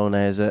Barcelona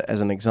as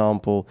an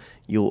example,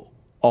 you'll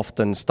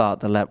often start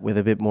the lap with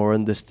a bit more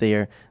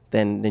understeer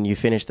than you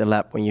finish the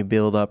lap when you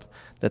build up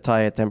the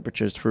tire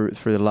temperatures through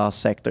the last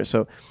sector.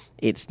 So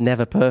it's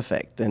never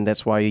perfect, and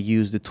that's why you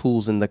use the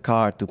tools in the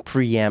car to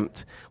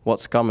preempt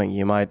what's coming.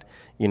 You might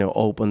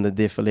open the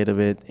diff a little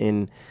bit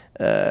in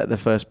the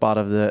first part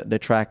of the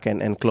track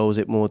and close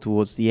it more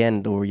towards the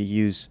end, or you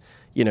use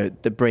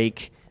the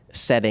brake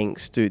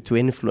settings to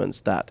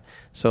influence that.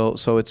 So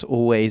it's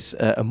always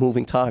a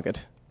moving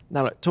target.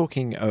 Now, look,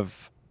 talking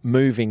of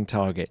moving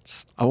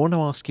targets, I want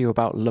to ask you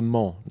about Le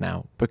Mans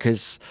now,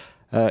 because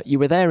you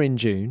were there in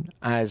June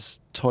as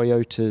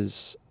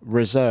Toyota's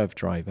reserve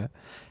driver,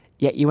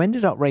 yet you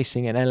ended up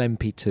racing an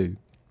LMP2,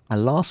 a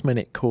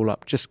last-minute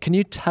call-up. Just can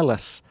you tell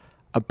us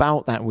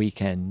about that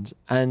weekend?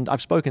 And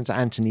I've spoken to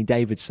Anthony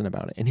Davidson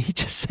about it, and he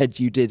just said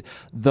you did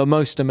the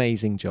most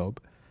amazing job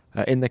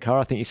in the car.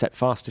 I think you set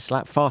fastest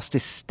lap,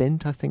 fastest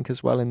stint, I think,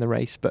 as well in the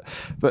race. But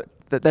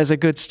there's a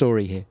good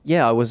story here.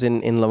 Yeah, I was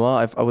in Le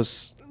Mans. I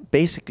was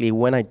basically,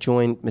 when I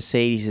joined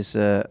Mercedes as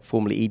a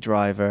Formula E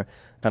driver,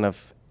 kind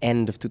of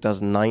end of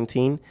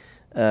 2019,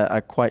 I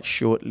quite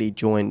shortly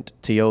joined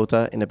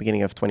Toyota in the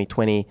beginning of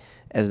 2020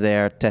 as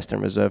their test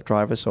and reserve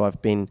driver. So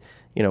I've been,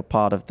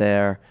 part of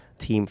their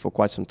team for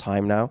quite some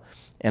time now.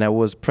 And I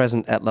was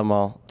present at Le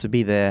Mans to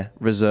be their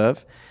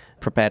reserve,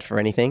 prepared for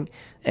anything.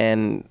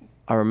 And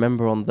I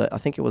remember I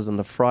think it was on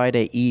the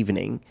Friday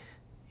evening,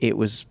 it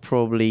was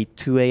probably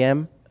 2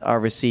 a.m. I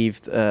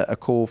received a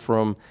call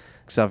from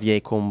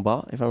Xavier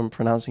Combat, if I'm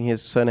pronouncing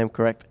his surname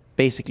correct,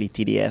 basically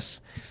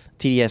TDS.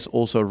 TDS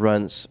also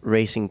runs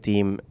racing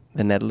team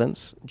the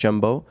Netherlands,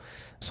 Jumbo.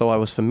 So I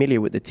was familiar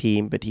with the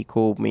team, but he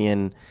called me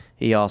and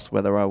he asked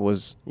whether I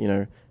was,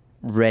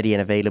 ready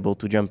and available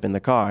to jump in the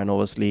car. And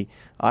obviously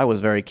I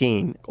was very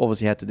keen.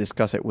 Obviously had to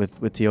discuss it with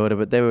Toyota,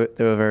 but they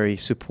were very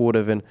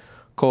supportive and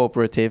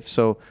cooperative.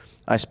 So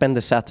I spent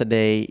the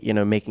Saturday,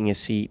 making a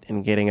seat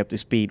and getting up to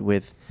speed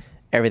with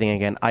everything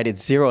again. I did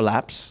 0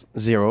 laps.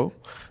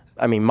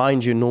 I mean,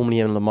 mind you, normally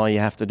in Le Mans you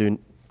have to do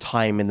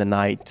time in the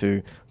night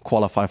to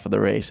qualify for the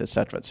race,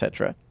 etc.,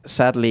 etc.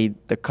 Sadly,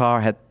 the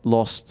car had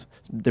lost.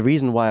 The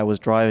reason why I was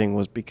driving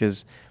was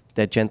because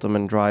that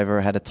gentleman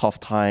driver had a tough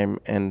time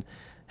and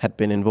had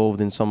been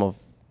involved in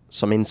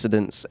some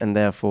incidents, and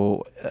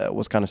therefore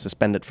was kind of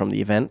suspended from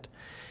the event.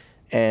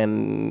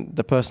 and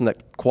the person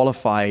that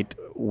qualified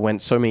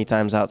went so many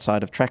times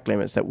outside of track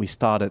limits that we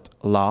started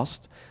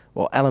last.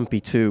 Well,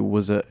 LMP2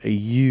 was a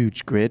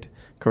huge grid.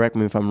 Correct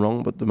me if I'm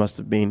wrong, but there must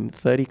have been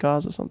 30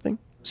 cars or something.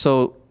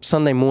 So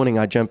Sunday morning,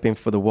 I jump in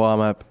for the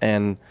warm-up,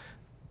 and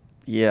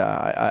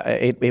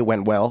it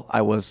went well.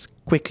 I was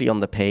quickly on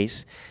the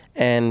pace,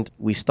 and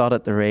we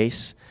started the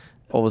race,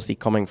 obviously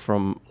coming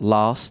from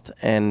last.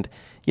 And,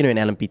 in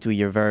LMP2,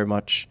 you're very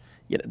much,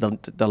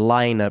 the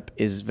lineup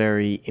is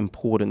very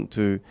important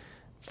to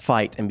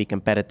fight and be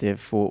competitive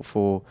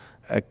for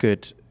a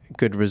good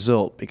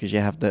result, because you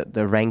have the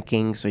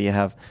rankings, so you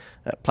have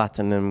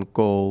platinum,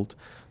 gold,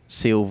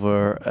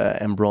 silver,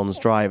 and bronze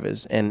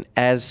drivers. And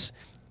as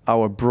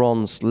our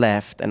bronze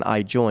left and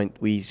I joined,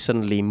 we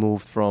suddenly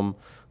moved from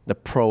the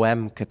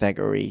Pro-M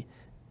category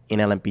in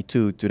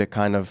LMP2 to the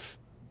kind of,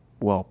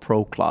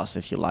 pro class,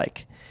 if you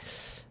like.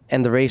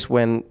 And the race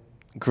went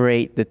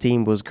great, the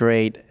team was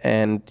great,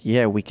 and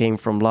we came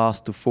from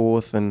last to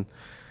fourth, and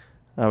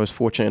I was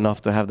fortunate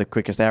enough to have the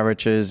quickest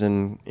averages,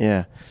 and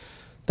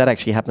that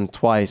actually happened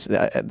twice.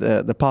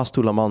 The past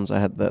two Le Mans, I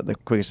had the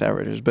quickest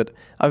averages, but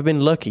I've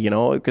been lucky,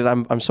 because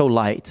I'm so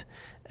light,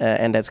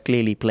 and that's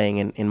clearly playing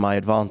in my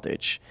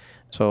advantage.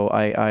 So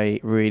I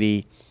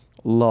really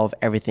love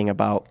everything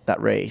about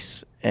that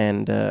race,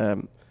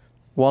 and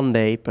one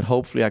day, but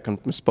hopefully I can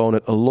postpone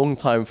it a long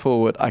time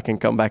forward, I can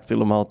come back to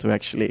Le Mans to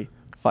actually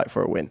fight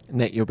for a win.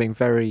 Nick, you're being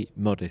very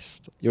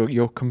modest.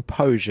 Your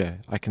composure,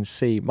 I can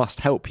see,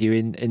 must help you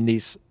in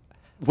these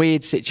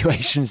weird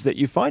situations that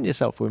you find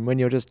yourself in when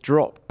you're just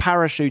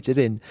parachuted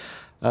in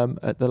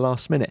at the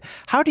last minute.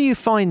 How do you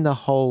find the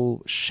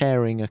whole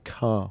sharing a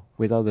car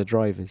with other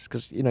drivers?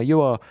 Because,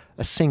 you are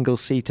a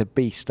single-seater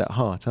beast at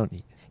heart, aren't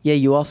you? Yeah,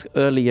 you asked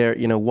earlier,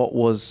 what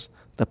was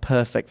the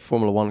perfect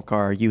Formula One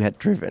car you had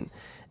driven?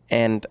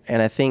 And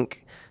I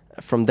think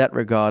from that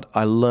regard,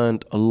 I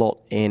learned a lot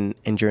in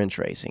endurance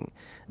racing.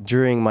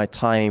 During my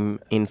time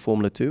in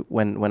Formula 2,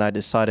 when I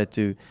decided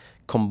to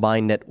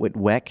combine that with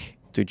WEC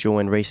to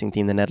join Racing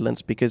Team the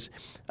Netherlands, because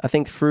I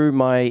think through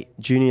my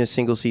junior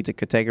single-seater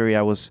category,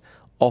 I was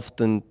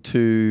often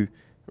too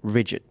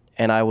rigid,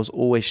 and I was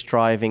always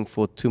striving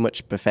for too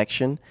much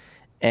perfection,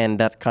 and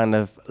that kind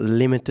of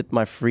limited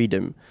my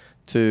freedom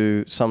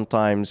to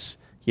sometimes,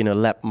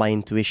 let my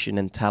intuition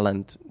and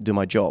talent do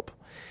my job.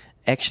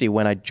 Actually,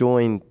 when I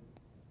joined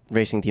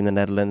Racing Team the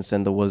Netherlands,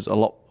 and there was a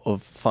lot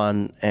of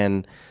fun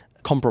and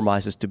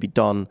compromises to be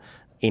done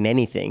in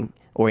anything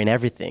or in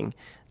everything,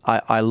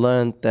 I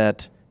learned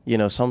that,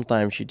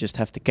 sometimes you just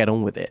have to get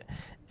on with it.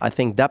 I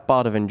think that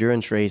part of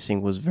endurance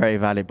racing was very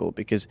valuable,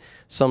 because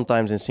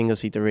sometimes in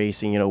single-seater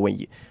racing, when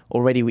you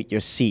already with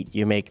your seat,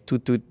 you make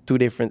two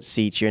different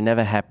seats, you're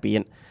never happy.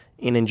 And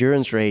in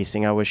endurance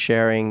racing, I was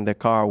sharing the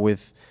car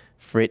with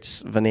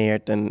Fritz Van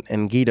Aert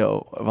and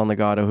Guido van der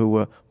Garde, who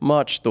were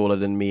much taller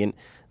than me, and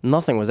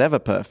nothing was ever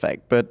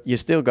perfect, but you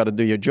still got to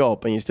do your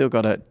job, and you still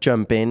got to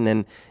jump in,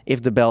 and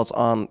if the belts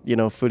aren't,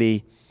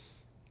 fully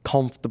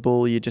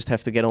comfortable, you just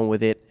have to get on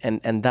with it,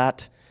 and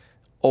that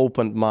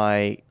opened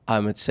my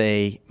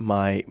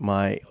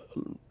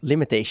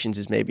limitations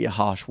is maybe a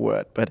harsh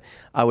word, but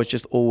I was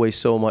just always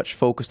so much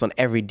focused on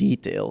every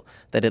detail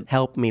that it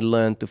helped me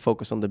learn to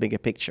focus on the bigger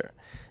picture.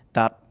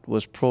 That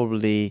was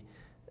probably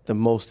the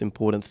most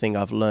important thing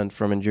I've learned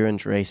from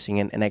endurance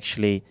racing, and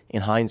actually,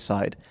 in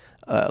hindsight,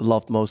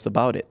 loved most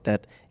about it,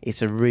 that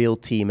it's a real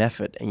team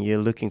effort, and you're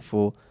looking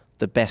for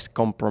the best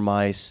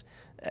compromise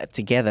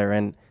together,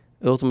 and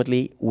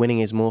ultimately, winning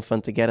is more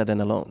fun together than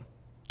alone.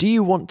 Do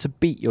you want to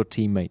beat your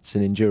teammates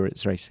in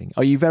endurance racing?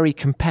 Are you very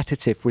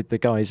competitive with the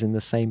guys in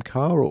the same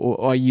car, or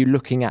are you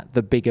looking at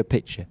the bigger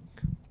picture?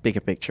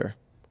 Bigger picture.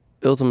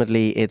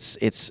 Ultimately, it's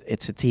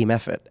a team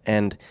effort,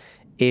 and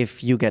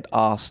if you get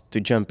asked to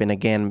jump in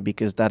again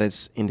because that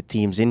is in the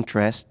team's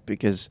interest,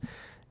 because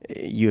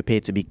you appear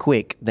to be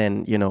quick,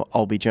 then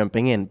I'll be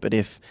jumping in. But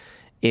if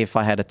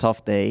I had a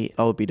tough day,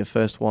 I would be the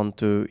first one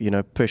to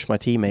push my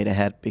teammate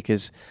ahead,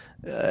 because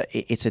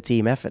it's a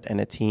team effort and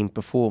a team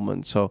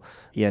performance. So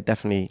yeah,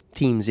 definitely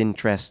team's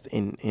interest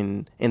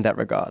in that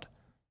regard.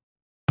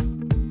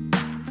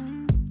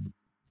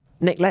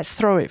 Nick, let's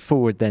throw it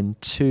forward then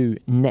to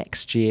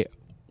next year.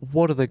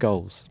 What are the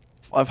goals?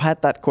 I've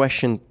had that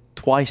question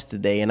twice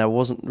today, and I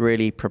wasn't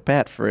really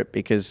prepared for it,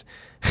 because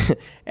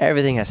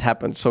everything has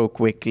happened so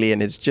quickly,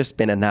 and it's just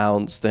been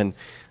announced, and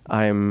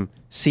I'm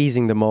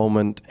seizing the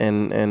moment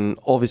and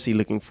obviously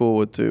looking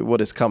forward to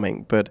what is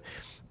coming. But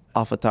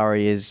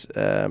AlphaTauri is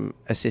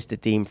a sister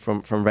team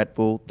from Red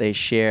Bull. They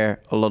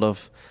share a lot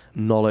of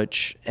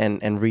knowledge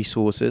and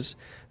resources.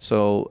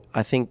 So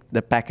I think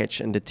the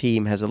package and the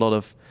team has a lot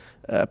of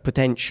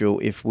potential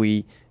if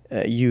we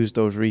use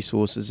those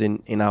resources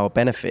in our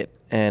benefit.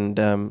 And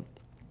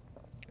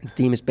the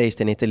team is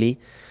based in Italy.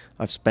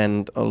 I've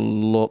spent a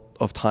lot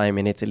of time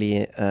in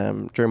Italy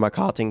during my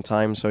karting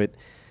time, so it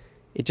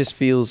just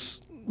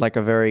feels like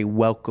a very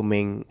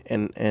welcoming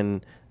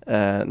and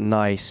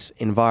nice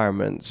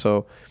environment.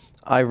 So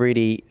I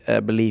really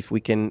believe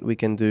we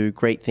can do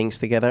great things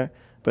together,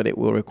 but it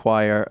will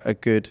require a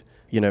good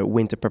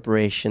winter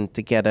preparation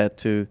together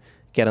to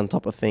get on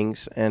top of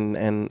things, and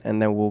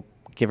then we'll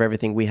give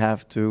everything we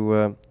have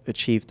to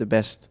achieve the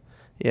best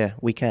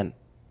we can.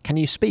 Can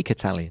you speak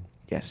Italian?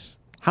 Yes.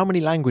 How many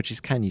languages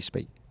can you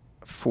speak?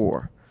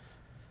 4.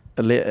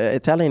 My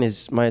Italian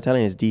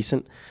is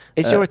decent.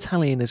 Is your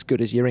Italian as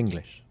good as your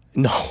English?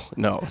 No.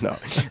 No.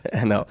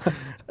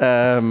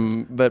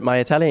 But my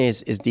Italian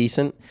is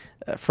decent.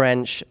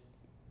 French,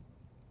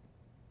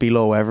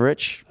 below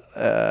average.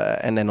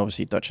 And then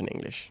obviously Dutch and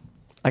English.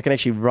 I can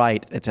actually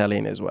write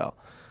Italian as well,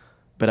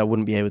 but I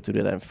wouldn't be able to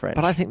do that in French.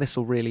 But I think this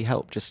will really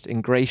help just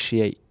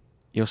ingratiate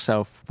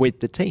yourself with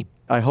the team.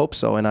 I hope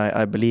so, and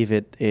I believe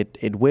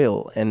it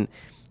will. And,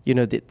 you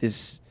know,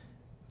 the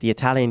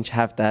Italians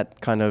have that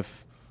kind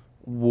of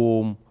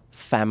warm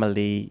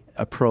family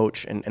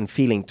approach and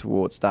feeling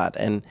towards that.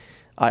 And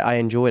I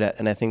enjoy that,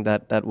 and I think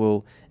that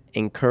will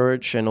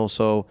encourage and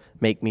also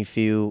make me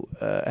feel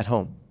at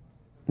home.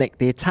 Nick,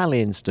 the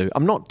Italians do.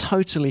 I'm not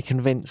totally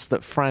convinced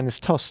that Franz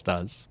Tost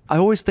does. I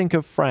always think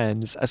of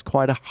Franz as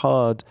quite a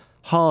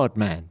hard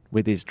man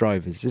with his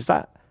drivers. Is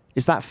that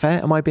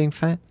fair? Am I being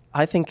fair?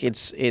 I think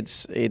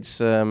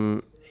it's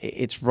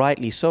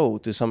rightly so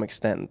to some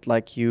extent.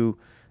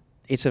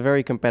 It's a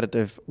very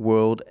competitive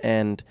world,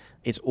 and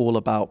it's all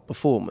about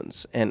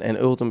performance. And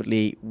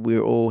ultimately,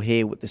 we're all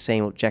here with the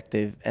same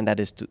objective, and that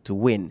is to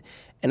win.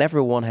 And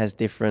everyone has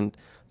different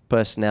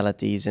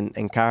personalities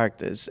and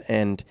characters,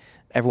 and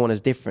everyone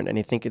is different. And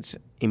I think it's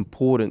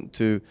important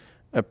to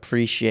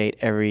appreciate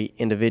every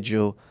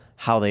individual,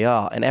 how they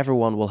are. And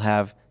everyone will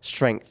have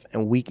strengths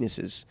and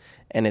weaknesses.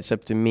 And it's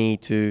up to me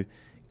to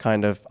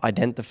kind of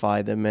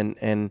identify them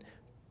and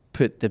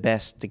put the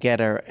best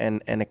together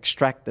and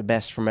extract the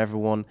best from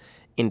everyone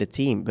in the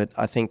team. But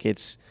I think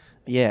it's,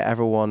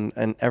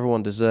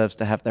 everyone deserves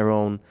to have their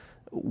own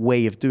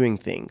way of doing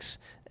things.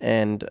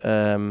 And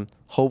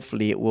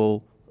hopefully it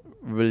will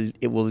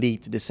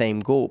lead to the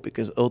same goal,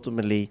 because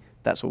ultimately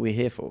that's what we're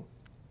here for.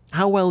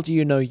 How well do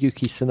you know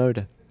Yuki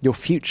Tsunoda, your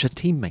future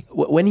teammate?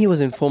 When he was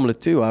in Formula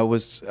 2, I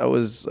was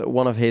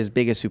one of his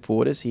biggest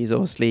supporters. He's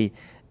obviously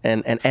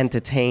an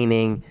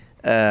entertaining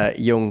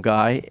young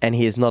guy, and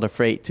he is not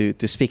afraid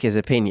to speak his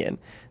opinion.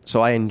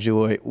 So I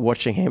enjoy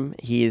watching him.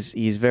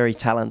 He's very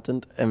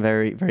talented and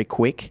very, very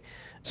quick.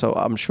 So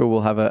I'm sure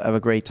we'll have a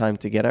great time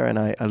together, and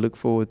I look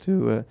forward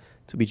to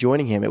be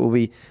joining him. It will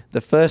be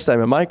the first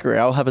time in my career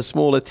I'll have a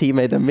smaller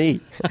teammate than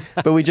me.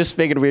 But we just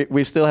figured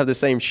we still have the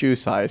same shoe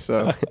size.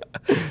 So,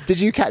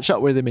 did you catch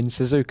up with him in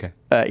Suzuka?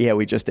 Yeah,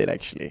 we just did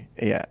actually.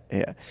 Yeah.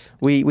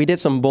 We did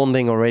some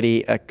bonding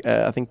already.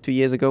 I think 2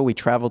 years ago we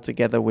traveled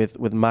together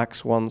with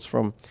Max once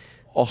from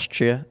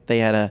Austria. They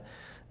had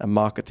a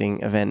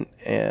marketing event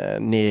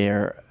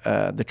near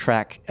the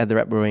track at the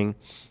Red Bull Ring,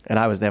 and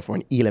I was there for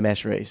an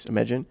ELMS race,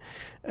 imagine.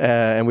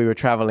 And we were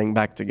traveling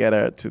back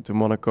together to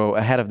Monaco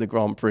ahead of the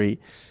Grand Prix,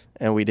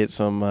 and we did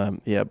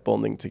some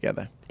bonding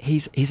together.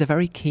 He's a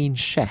very keen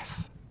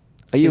chef.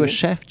 Are you a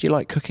chef? Do you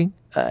like cooking?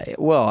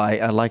 Well,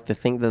 I like to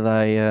think that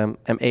I am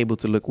able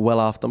to look well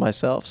after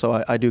myself,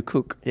 so I do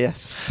cook,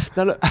 yes.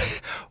 Now look,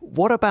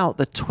 what about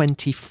the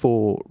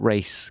 24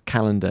 race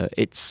calendar?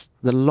 It's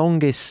the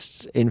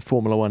longest in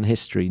Formula One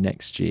history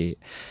next year.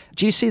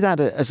 Do you see that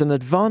as an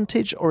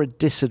advantage or a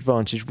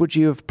disadvantage? Would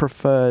you have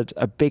preferred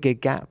a bigger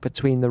gap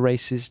between the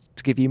races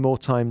to give you more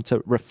time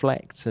to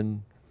reflect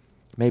and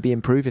maybe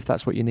improve if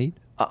that's what you need?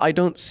 I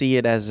don't see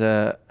it as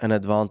an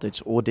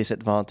advantage or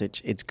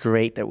disadvantage. It's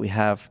great that we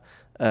have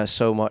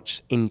so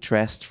much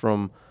interest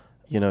from,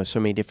 so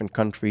many different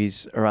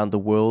countries around the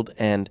world,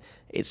 and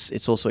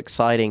it's also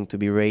exciting to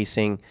be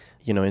racing,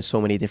 in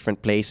so many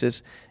different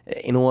places.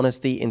 In all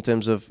honesty, in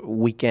terms of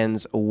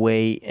weekends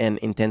away and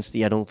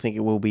intensity, I don't think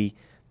it will be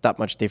that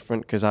much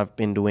different, because I've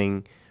been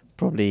doing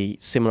probably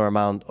similar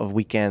amount of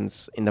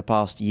weekends in the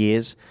past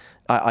years.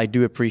 I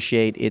do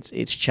appreciate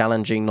it's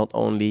challenging, not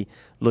only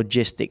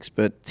logistics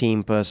but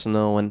team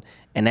personnel and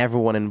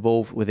everyone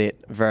involved with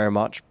it very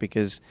much,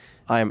 because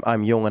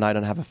I'm young and I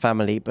don't have a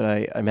family, but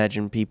I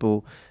imagine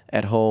people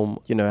at home,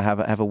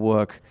 have a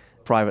work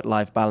private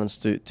life balance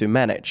to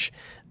manage.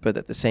 But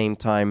at the same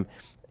time,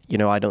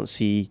 I don't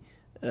see,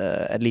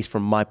 at least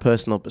from my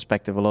personal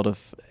perspective, a lot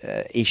of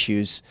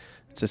issues.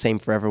 It's the same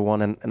for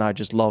everyone, and I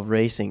just love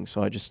racing,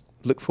 so I just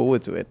look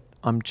forward to it.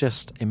 I'm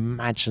just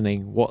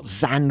imagining what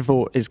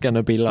Zandvoort is going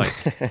to be like.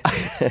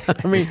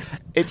 I mean,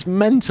 it's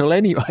mental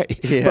anyway,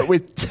 but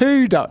with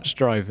 2 Dutch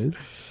drivers.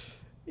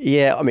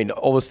 Yeah, I mean,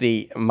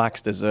 obviously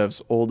Max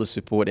deserves all the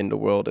support in the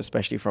world,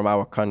 especially from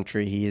our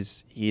country. He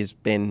has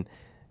been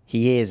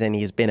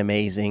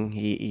amazing.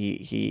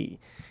 He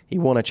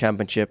won a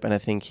championship, and I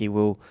think he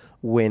will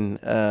win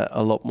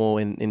a lot more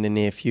in the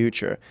near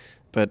future.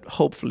 But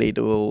hopefully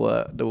there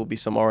will be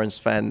some Orange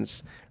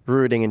fans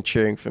rooting and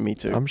cheering for me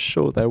too. I'm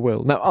sure there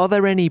will. Now, are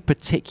there any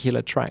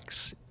particular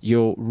tracks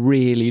you're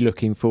really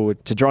looking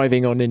forward to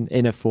driving on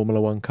in a Formula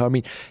One car? I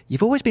mean,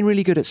 you've always been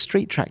really good at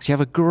street tracks. You have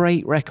a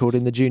great record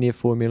in the junior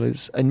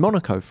formulas in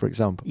Monaco, for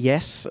example.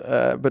 Yes,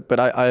 but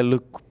I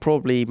look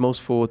probably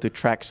most forward to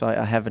tracks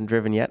I haven't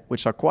driven yet,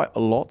 which are quite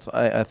a lot.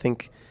 I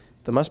think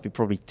there must be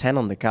probably 10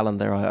 on the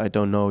calendar. I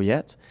don't know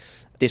yet.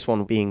 this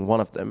one being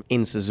one of them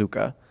in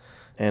Suzuka.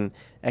 And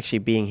actually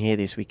being here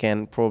this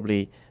weekend,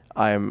 probably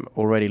I'm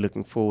already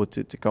looking forward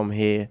to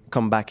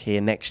come back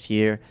here next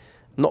year,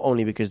 not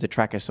only because the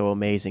track is so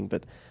amazing,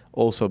 but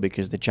also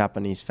because the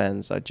Japanese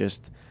fans are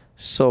just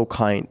so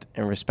kind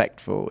and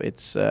respectful.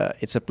 It's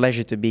a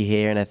pleasure to be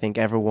here, and I think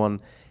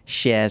everyone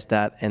shares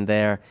that, and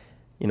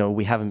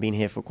we haven't been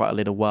here for quite a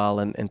little while,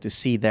 and to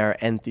see their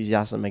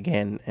enthusiasm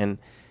again, and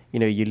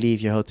you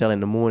leave your hotel in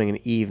the morning and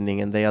evening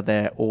and they are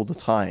there all the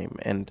time,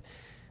 and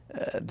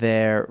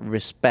their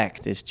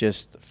respect is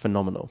just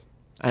phenomenal.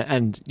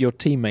 And your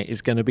teammate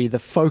is going to be the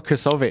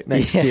focus of it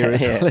next year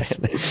as well,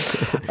 isn't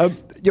it?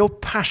 Your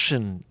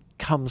passion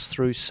comes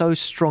through so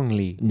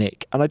strongly,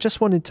 Nick, and I just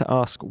wanted to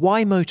ask,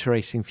 why motor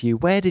racing for you?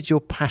 Where did your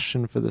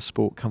passion for the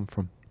sport come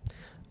from?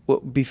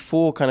 Well,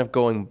 before kind of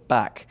going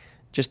back,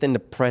 just in the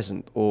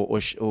present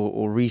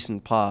or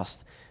recent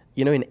past,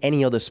 in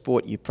any other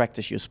sport, you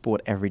practice your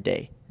sport every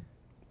day.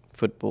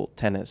 Football,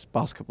 tennis,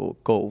 basketball,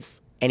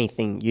 golf,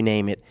 anything, you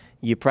name it,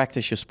 you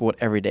practice your sport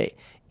every day.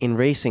 In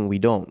racing, we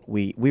don't.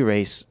 We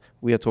race,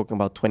 we are talking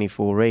about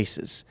 24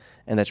 races,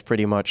 and that's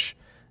pretty much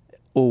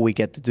all we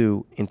get to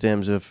do in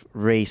terms of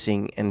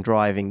racing and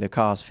driving the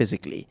cars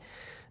physically.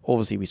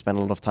 Obviously, we spend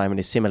a lot of time in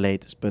the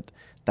simulators, but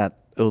that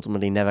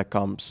ultimately never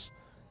comes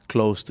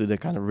close to the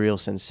kind of real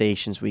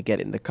sensations we get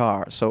in the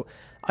car. So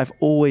I've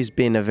always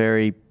been a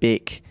very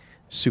big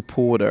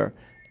supporter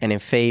and in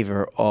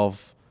favor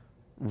of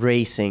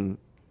racing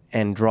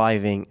and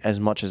driving as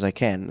much as I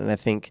can. And I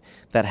think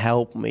that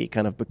helped me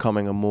kind of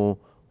becoming a more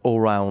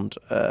all-round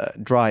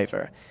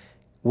driver.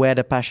 Where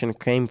the passion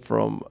came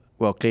from,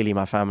 well, clearly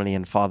my family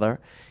and father.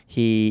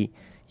 He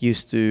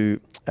used to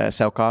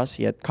sell cars.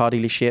 He had car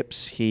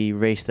dealerships. He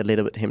raced a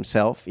little bit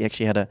himself. He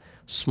actually had a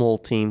small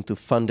team to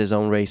fund his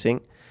own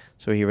racing.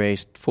 So he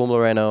raced Formula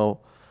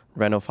Renault,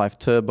 Renault 5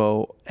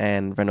 Turbo,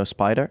 and Renault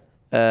Spider.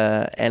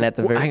 And at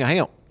the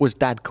hang on. Was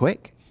Dad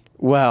quick?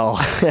 Well,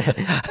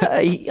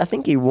 I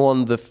think he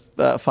won the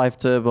 5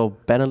 Turbo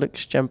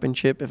Benelux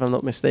Championship, if I'm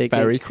not mistaken.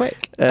 Very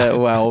quick.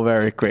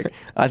 Very quick.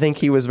 I think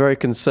he was very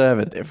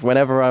conservative.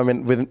 Whenever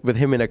I'm with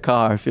him in a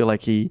car, I feel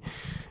like he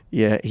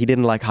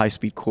didn't like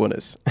high-speed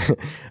corners.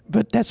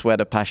 But that's where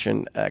the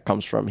passion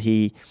comes from.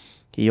 He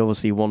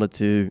obviously wanted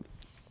to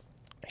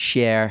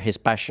share his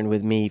passion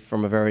with me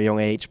from a very young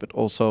age, but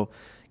also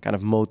kind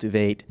of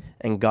motivate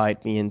and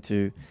guide me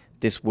into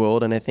this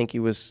world. And I think he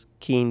was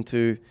keen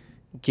to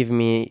give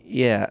me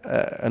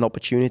an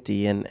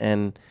opportunity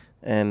and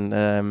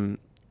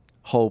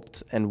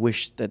hoped and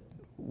wished that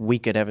we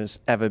could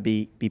ever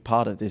be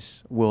part of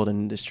this world and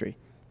industry.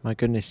 My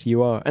goodness,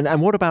 you are. And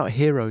what about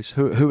heroes?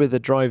 Who are the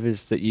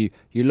drivers that you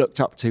looked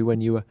up to when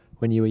you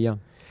were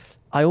young?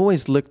 I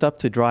always looked up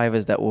to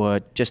drivers that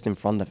were just in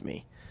front of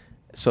me.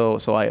 So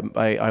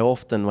I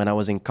often, when I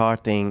was in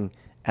karting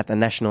at the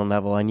national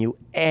level, I knew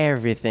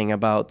everything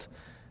about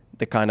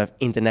the kind of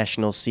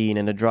international scene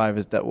and the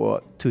drivers that were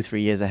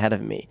 2-3 years ahead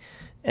of me.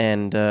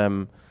 And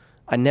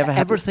I never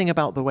had everything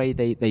about the way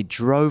they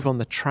drove on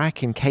the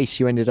track in case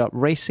you ended up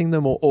racing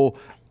them or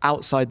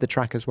outside the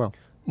track as well.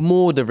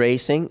 More the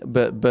racing,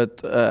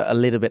 but a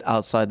little bit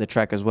outside the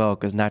track as well,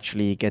 because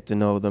naturally you get to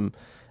know them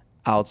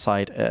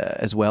outside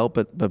as well,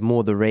 but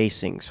more the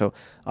racing. So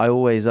I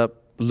always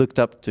looked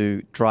up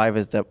to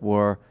drivers that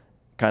were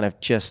kind of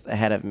just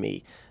ahead of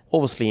me.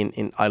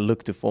 Obviously, I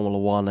looked to Formula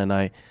One, and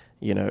I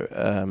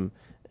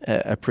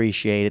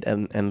appreciated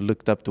and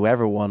looked up to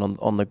everyone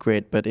on the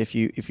grid. But if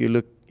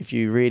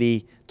you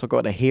really talk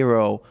about a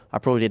hero, I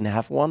probably didn't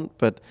have one,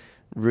 but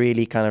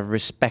really kind of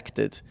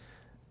respected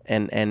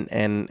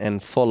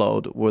and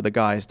followed were the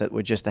guys that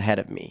were just ahead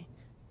of me.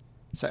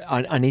 So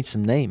I need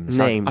some names.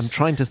 Names. I'm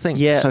trying to think.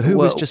 Yeah, so who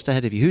was just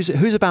ahead of you?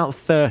 Who's about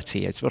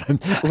 30? It's what I'm.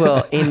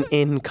 Well,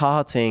 in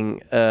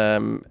karting,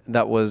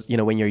 that was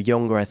when you're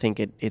younger. I think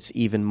it's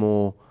even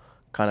more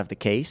kind of the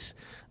case.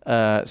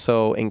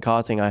 So in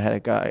karting, I had a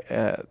guy.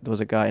 There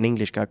was an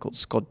English guy called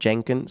Scott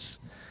Jenkins.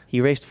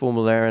 He raced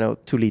Formula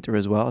Renault 2-liter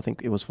as well. I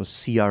think it was for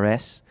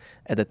CRS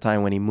at the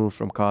time when he moved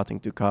from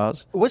karting to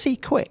cars. Was he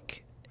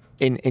quick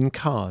in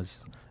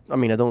cars? I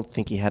mean, I don't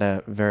think he had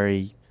a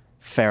very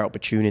fair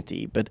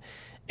opportunity,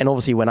 and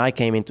obviously when I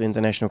came into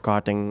international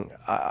karting,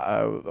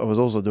 I was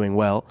also doing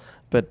well,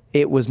 but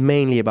it was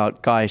mainly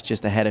about guys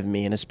just ahead of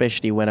me. And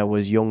especially when I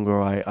was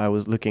younger, I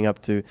was looking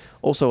up to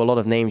also a lot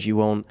of names you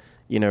won't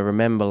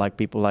remember, like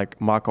people like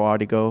Marco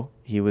Ardigo.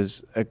 He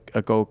was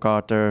a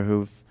go-karter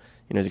who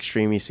is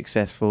extremely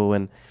successful,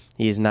 and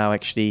he is now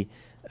actually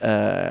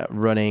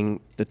running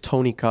the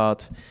Tony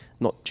Kart,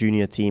 not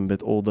junior team,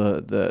 but all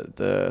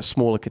the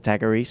smaller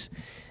categories.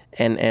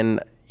 And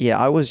yeah,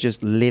 I was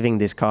just living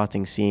this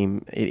karting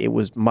scene. It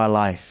was my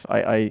life.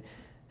 I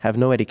have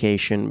no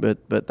education,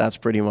 but that's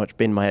pretty much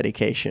been my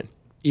education.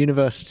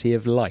 University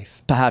of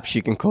life. Perhaps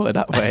you can call it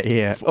that way,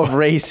 yeah. Of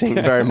racing,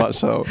 very much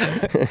so.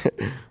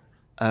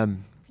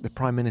 The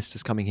Prime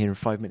Minister's coming here in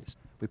 5 minutes.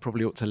 We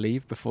probably ought to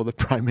leave before the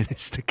Prime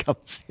Minister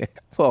comes here.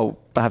 Well,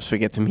 perhaps we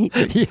get to meet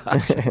him.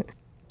 Yeah.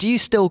 Do you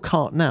still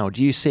kart now?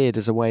 Do you see it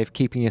as a way of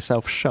keeping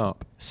yourself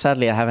sharp?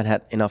 Sadly, I haven't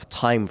had enough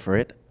time for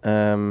it.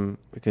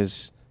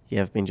 because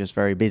I've been just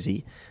very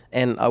busy.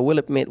 And I will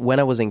admit, when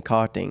I was in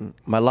karting,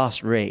 my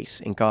last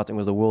race in karting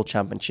was the World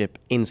Championship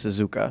in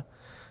Suzuka,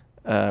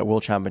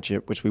 World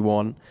Championship, which we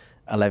won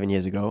 11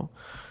 years ago.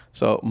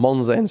 So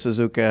Monza and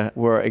Suzuka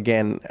were,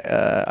 again,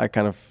 a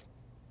kind of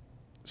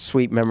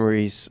sweet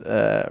memories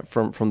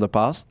from the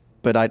past.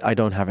 But I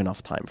don't have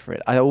enough time for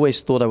it. I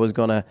always thought I was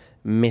going to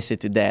miss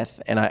it to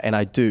death, and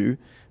I do.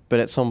 But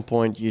at some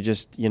point, you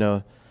just,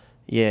 you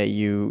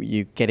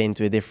get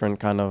into a different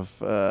kind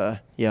of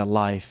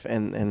life,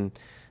 and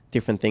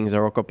different things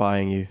are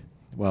occupying you.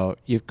 Well,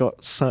 you've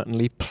got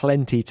certainly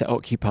plenty to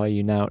occupy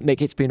you now.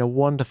 Nick, it's been a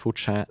wonderful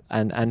chat.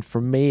 And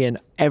from me and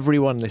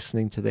everyone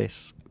listening to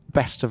this,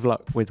 best of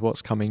luck with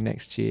what's coming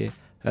next year.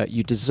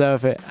 You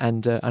deserve it.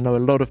 And I know a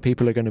lot of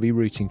people are going to be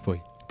rooting for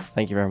you.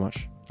 Thank you very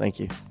much. Thank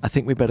you. I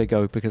think we better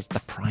go because the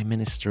Prime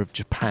Minister of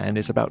Japan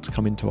is about to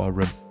come into our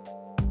room.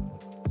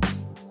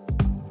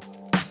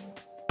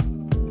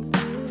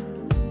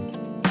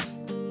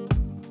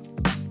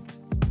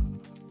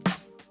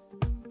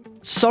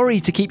 Sorry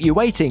to keep you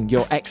waiting,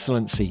 Your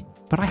Excellency,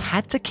 but I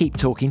had to keep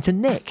talking to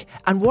Nick.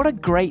 And what a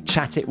great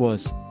chat it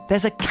was.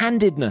 There's a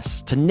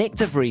candidness to Nyck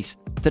de Vries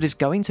that is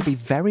going to be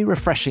very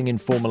refreshing in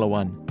Formula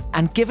One.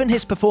 And given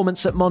his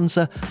performance at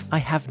Monza, I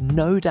have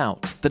no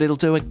doubt that it'll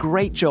do a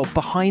great job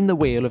behind the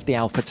wheel of the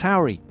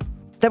AlphaTauri.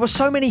 There were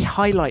so many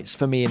highlights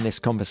for me in this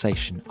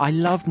conversation. I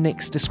loved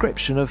Nick's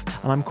description of,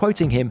 and I'm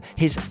quoting him,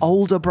 his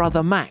older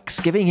brother Max,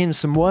 giving him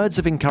some words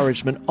of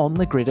encouragement on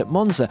the grid at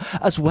Monza,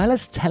 as well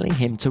as telling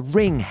him to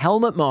ring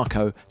Helmut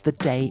Marko the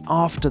day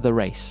after the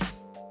race.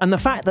 And the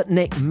fact that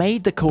Nick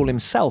made the call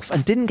himself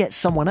and didn't get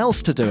someone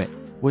else to do it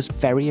was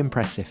very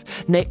impressive.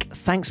 Nick,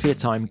 thanks for your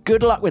time.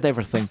 Good luck with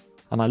everything.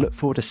 And I look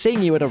forward to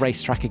seeing you at a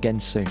racetrack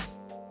again soon.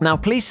 Now,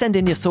 please send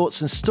in your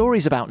thoughts and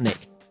stories about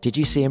Nick. Did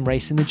you see him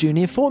race in the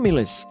junior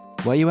formulas?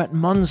 Were you at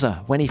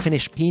Monza when he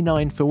finished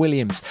P9 for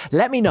Williams?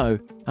 Let me know,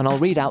 and I'll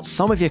read out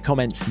some of your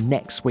comments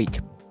next week.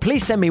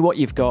 Please send me what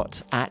you've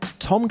got at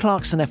Tom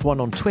Clarkson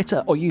F1 on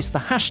Twitter, or use the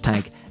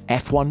hashtag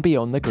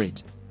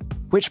F1BeyondTheGrid.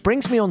 Which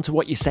brings me on to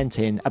what you sent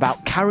in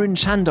about Karun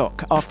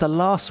Chandhok after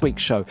last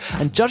week's show.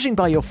 And judging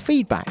by your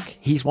feedback,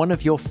 he's one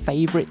of your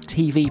favourite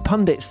TV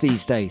pundits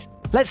these days.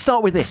 Let's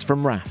start with this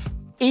from Raf.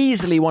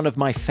 Easily one of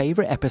my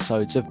favourite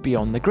episodes of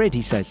Beyond the Grid,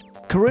 he says.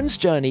 Karun's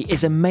journey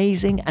is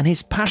amazing, and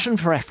his passion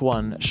for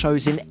F1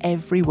 shows in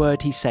every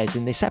word he says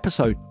in this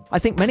episode. I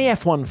think many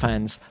F1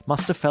 fans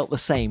must have felt the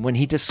same when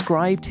he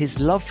described his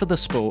love for the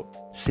sport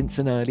since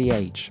an early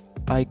age.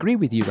 I agree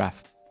with you,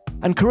 Raf.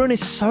 And Karun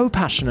is so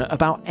passionate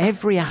about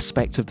every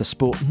aspect of the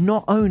sport,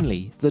 not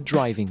only the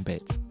driving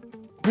bit.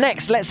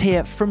 Next, let's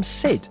hear from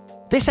Sid.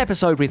 This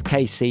episode with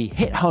KC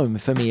hit home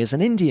for me as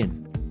an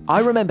Indian.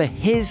 I remember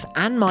his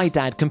and my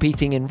dad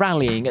competing in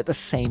rallying at the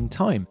same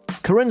time.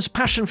 Karun's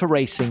passion for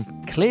racing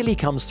clearly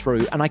comes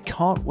through, and I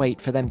can't wait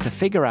for them to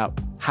figure out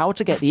how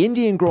to get the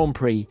Indian Grand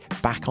Prix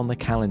back on the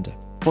calendar.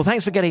 Well,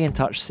 thanks for getting in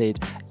touch,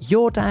 Sid.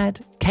 Your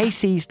dad,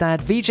 KC's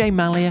dad, Vijay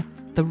Mallya,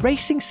 the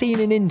racing scene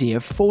in India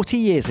 40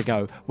 years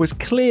ago was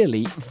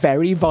clearly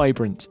very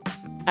vibrant.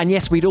 And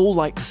yes, we'd all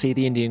like to see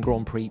the Indian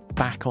Grand Prix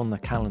back on the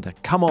calendar.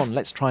 Come on,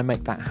 let's try and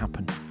make that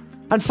happen.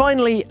 And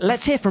finally,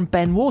 let's hear from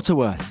Ben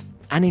Waterworth.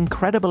 An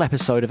incredible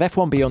episode of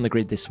F1 Beyond the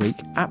Grid this week.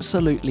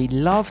 Absolutely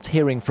loved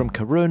hearing from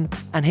Karun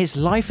and his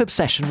life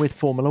obsession with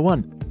Formula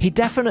One. He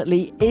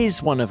definitely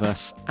is one of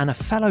us, and a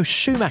fellow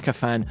Schumacher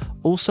fan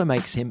also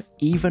makes him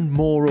even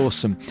more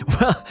awesome.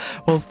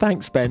 Well,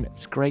 thanks, Ben.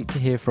 It's great to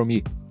hear from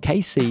you.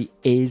 KC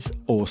is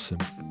awesome.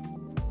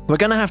 We're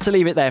going to have to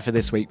leave it there for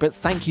this week, but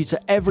thank you to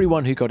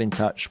everyone who got in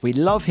touch. We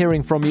love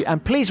hearing from you,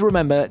 and please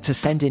remember to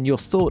send in your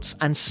thoughts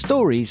and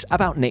stories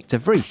about Nyck de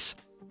Vries.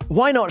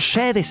 Why not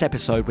share this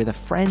episode with a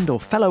friend or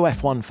fellow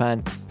F1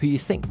 fan who you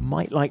think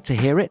might like to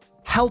hear it?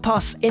 Help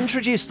us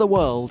introduce the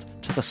world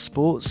to the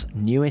sport's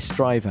newest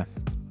driver.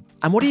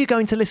 And what are you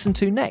going to listen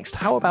to next?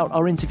 How about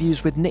our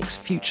interviews with Nick's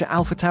future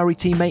AlphaTauri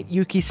teammate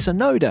Yuki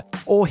Tsunoda,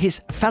 or his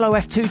fellow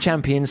F2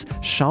 champions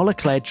Charles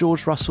Leclerc,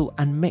 George Russell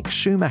and Mick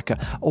Schumacher?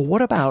 Or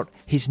what about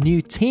his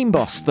new team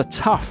boss, the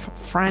tough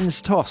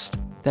Franz Tost?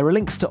 There are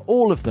links to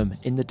all of them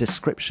in the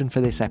description for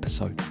this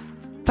episode.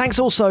 Thanks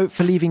also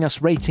for leaving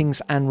us ratings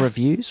and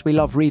reviews. We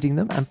love reading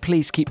them, and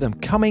please keep them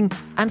coming.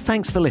 And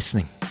thanks for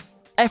listening.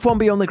 F1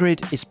 Beyond the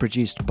Grid is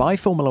produced by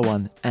Formula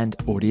One and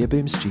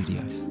Audioboom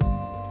Studios.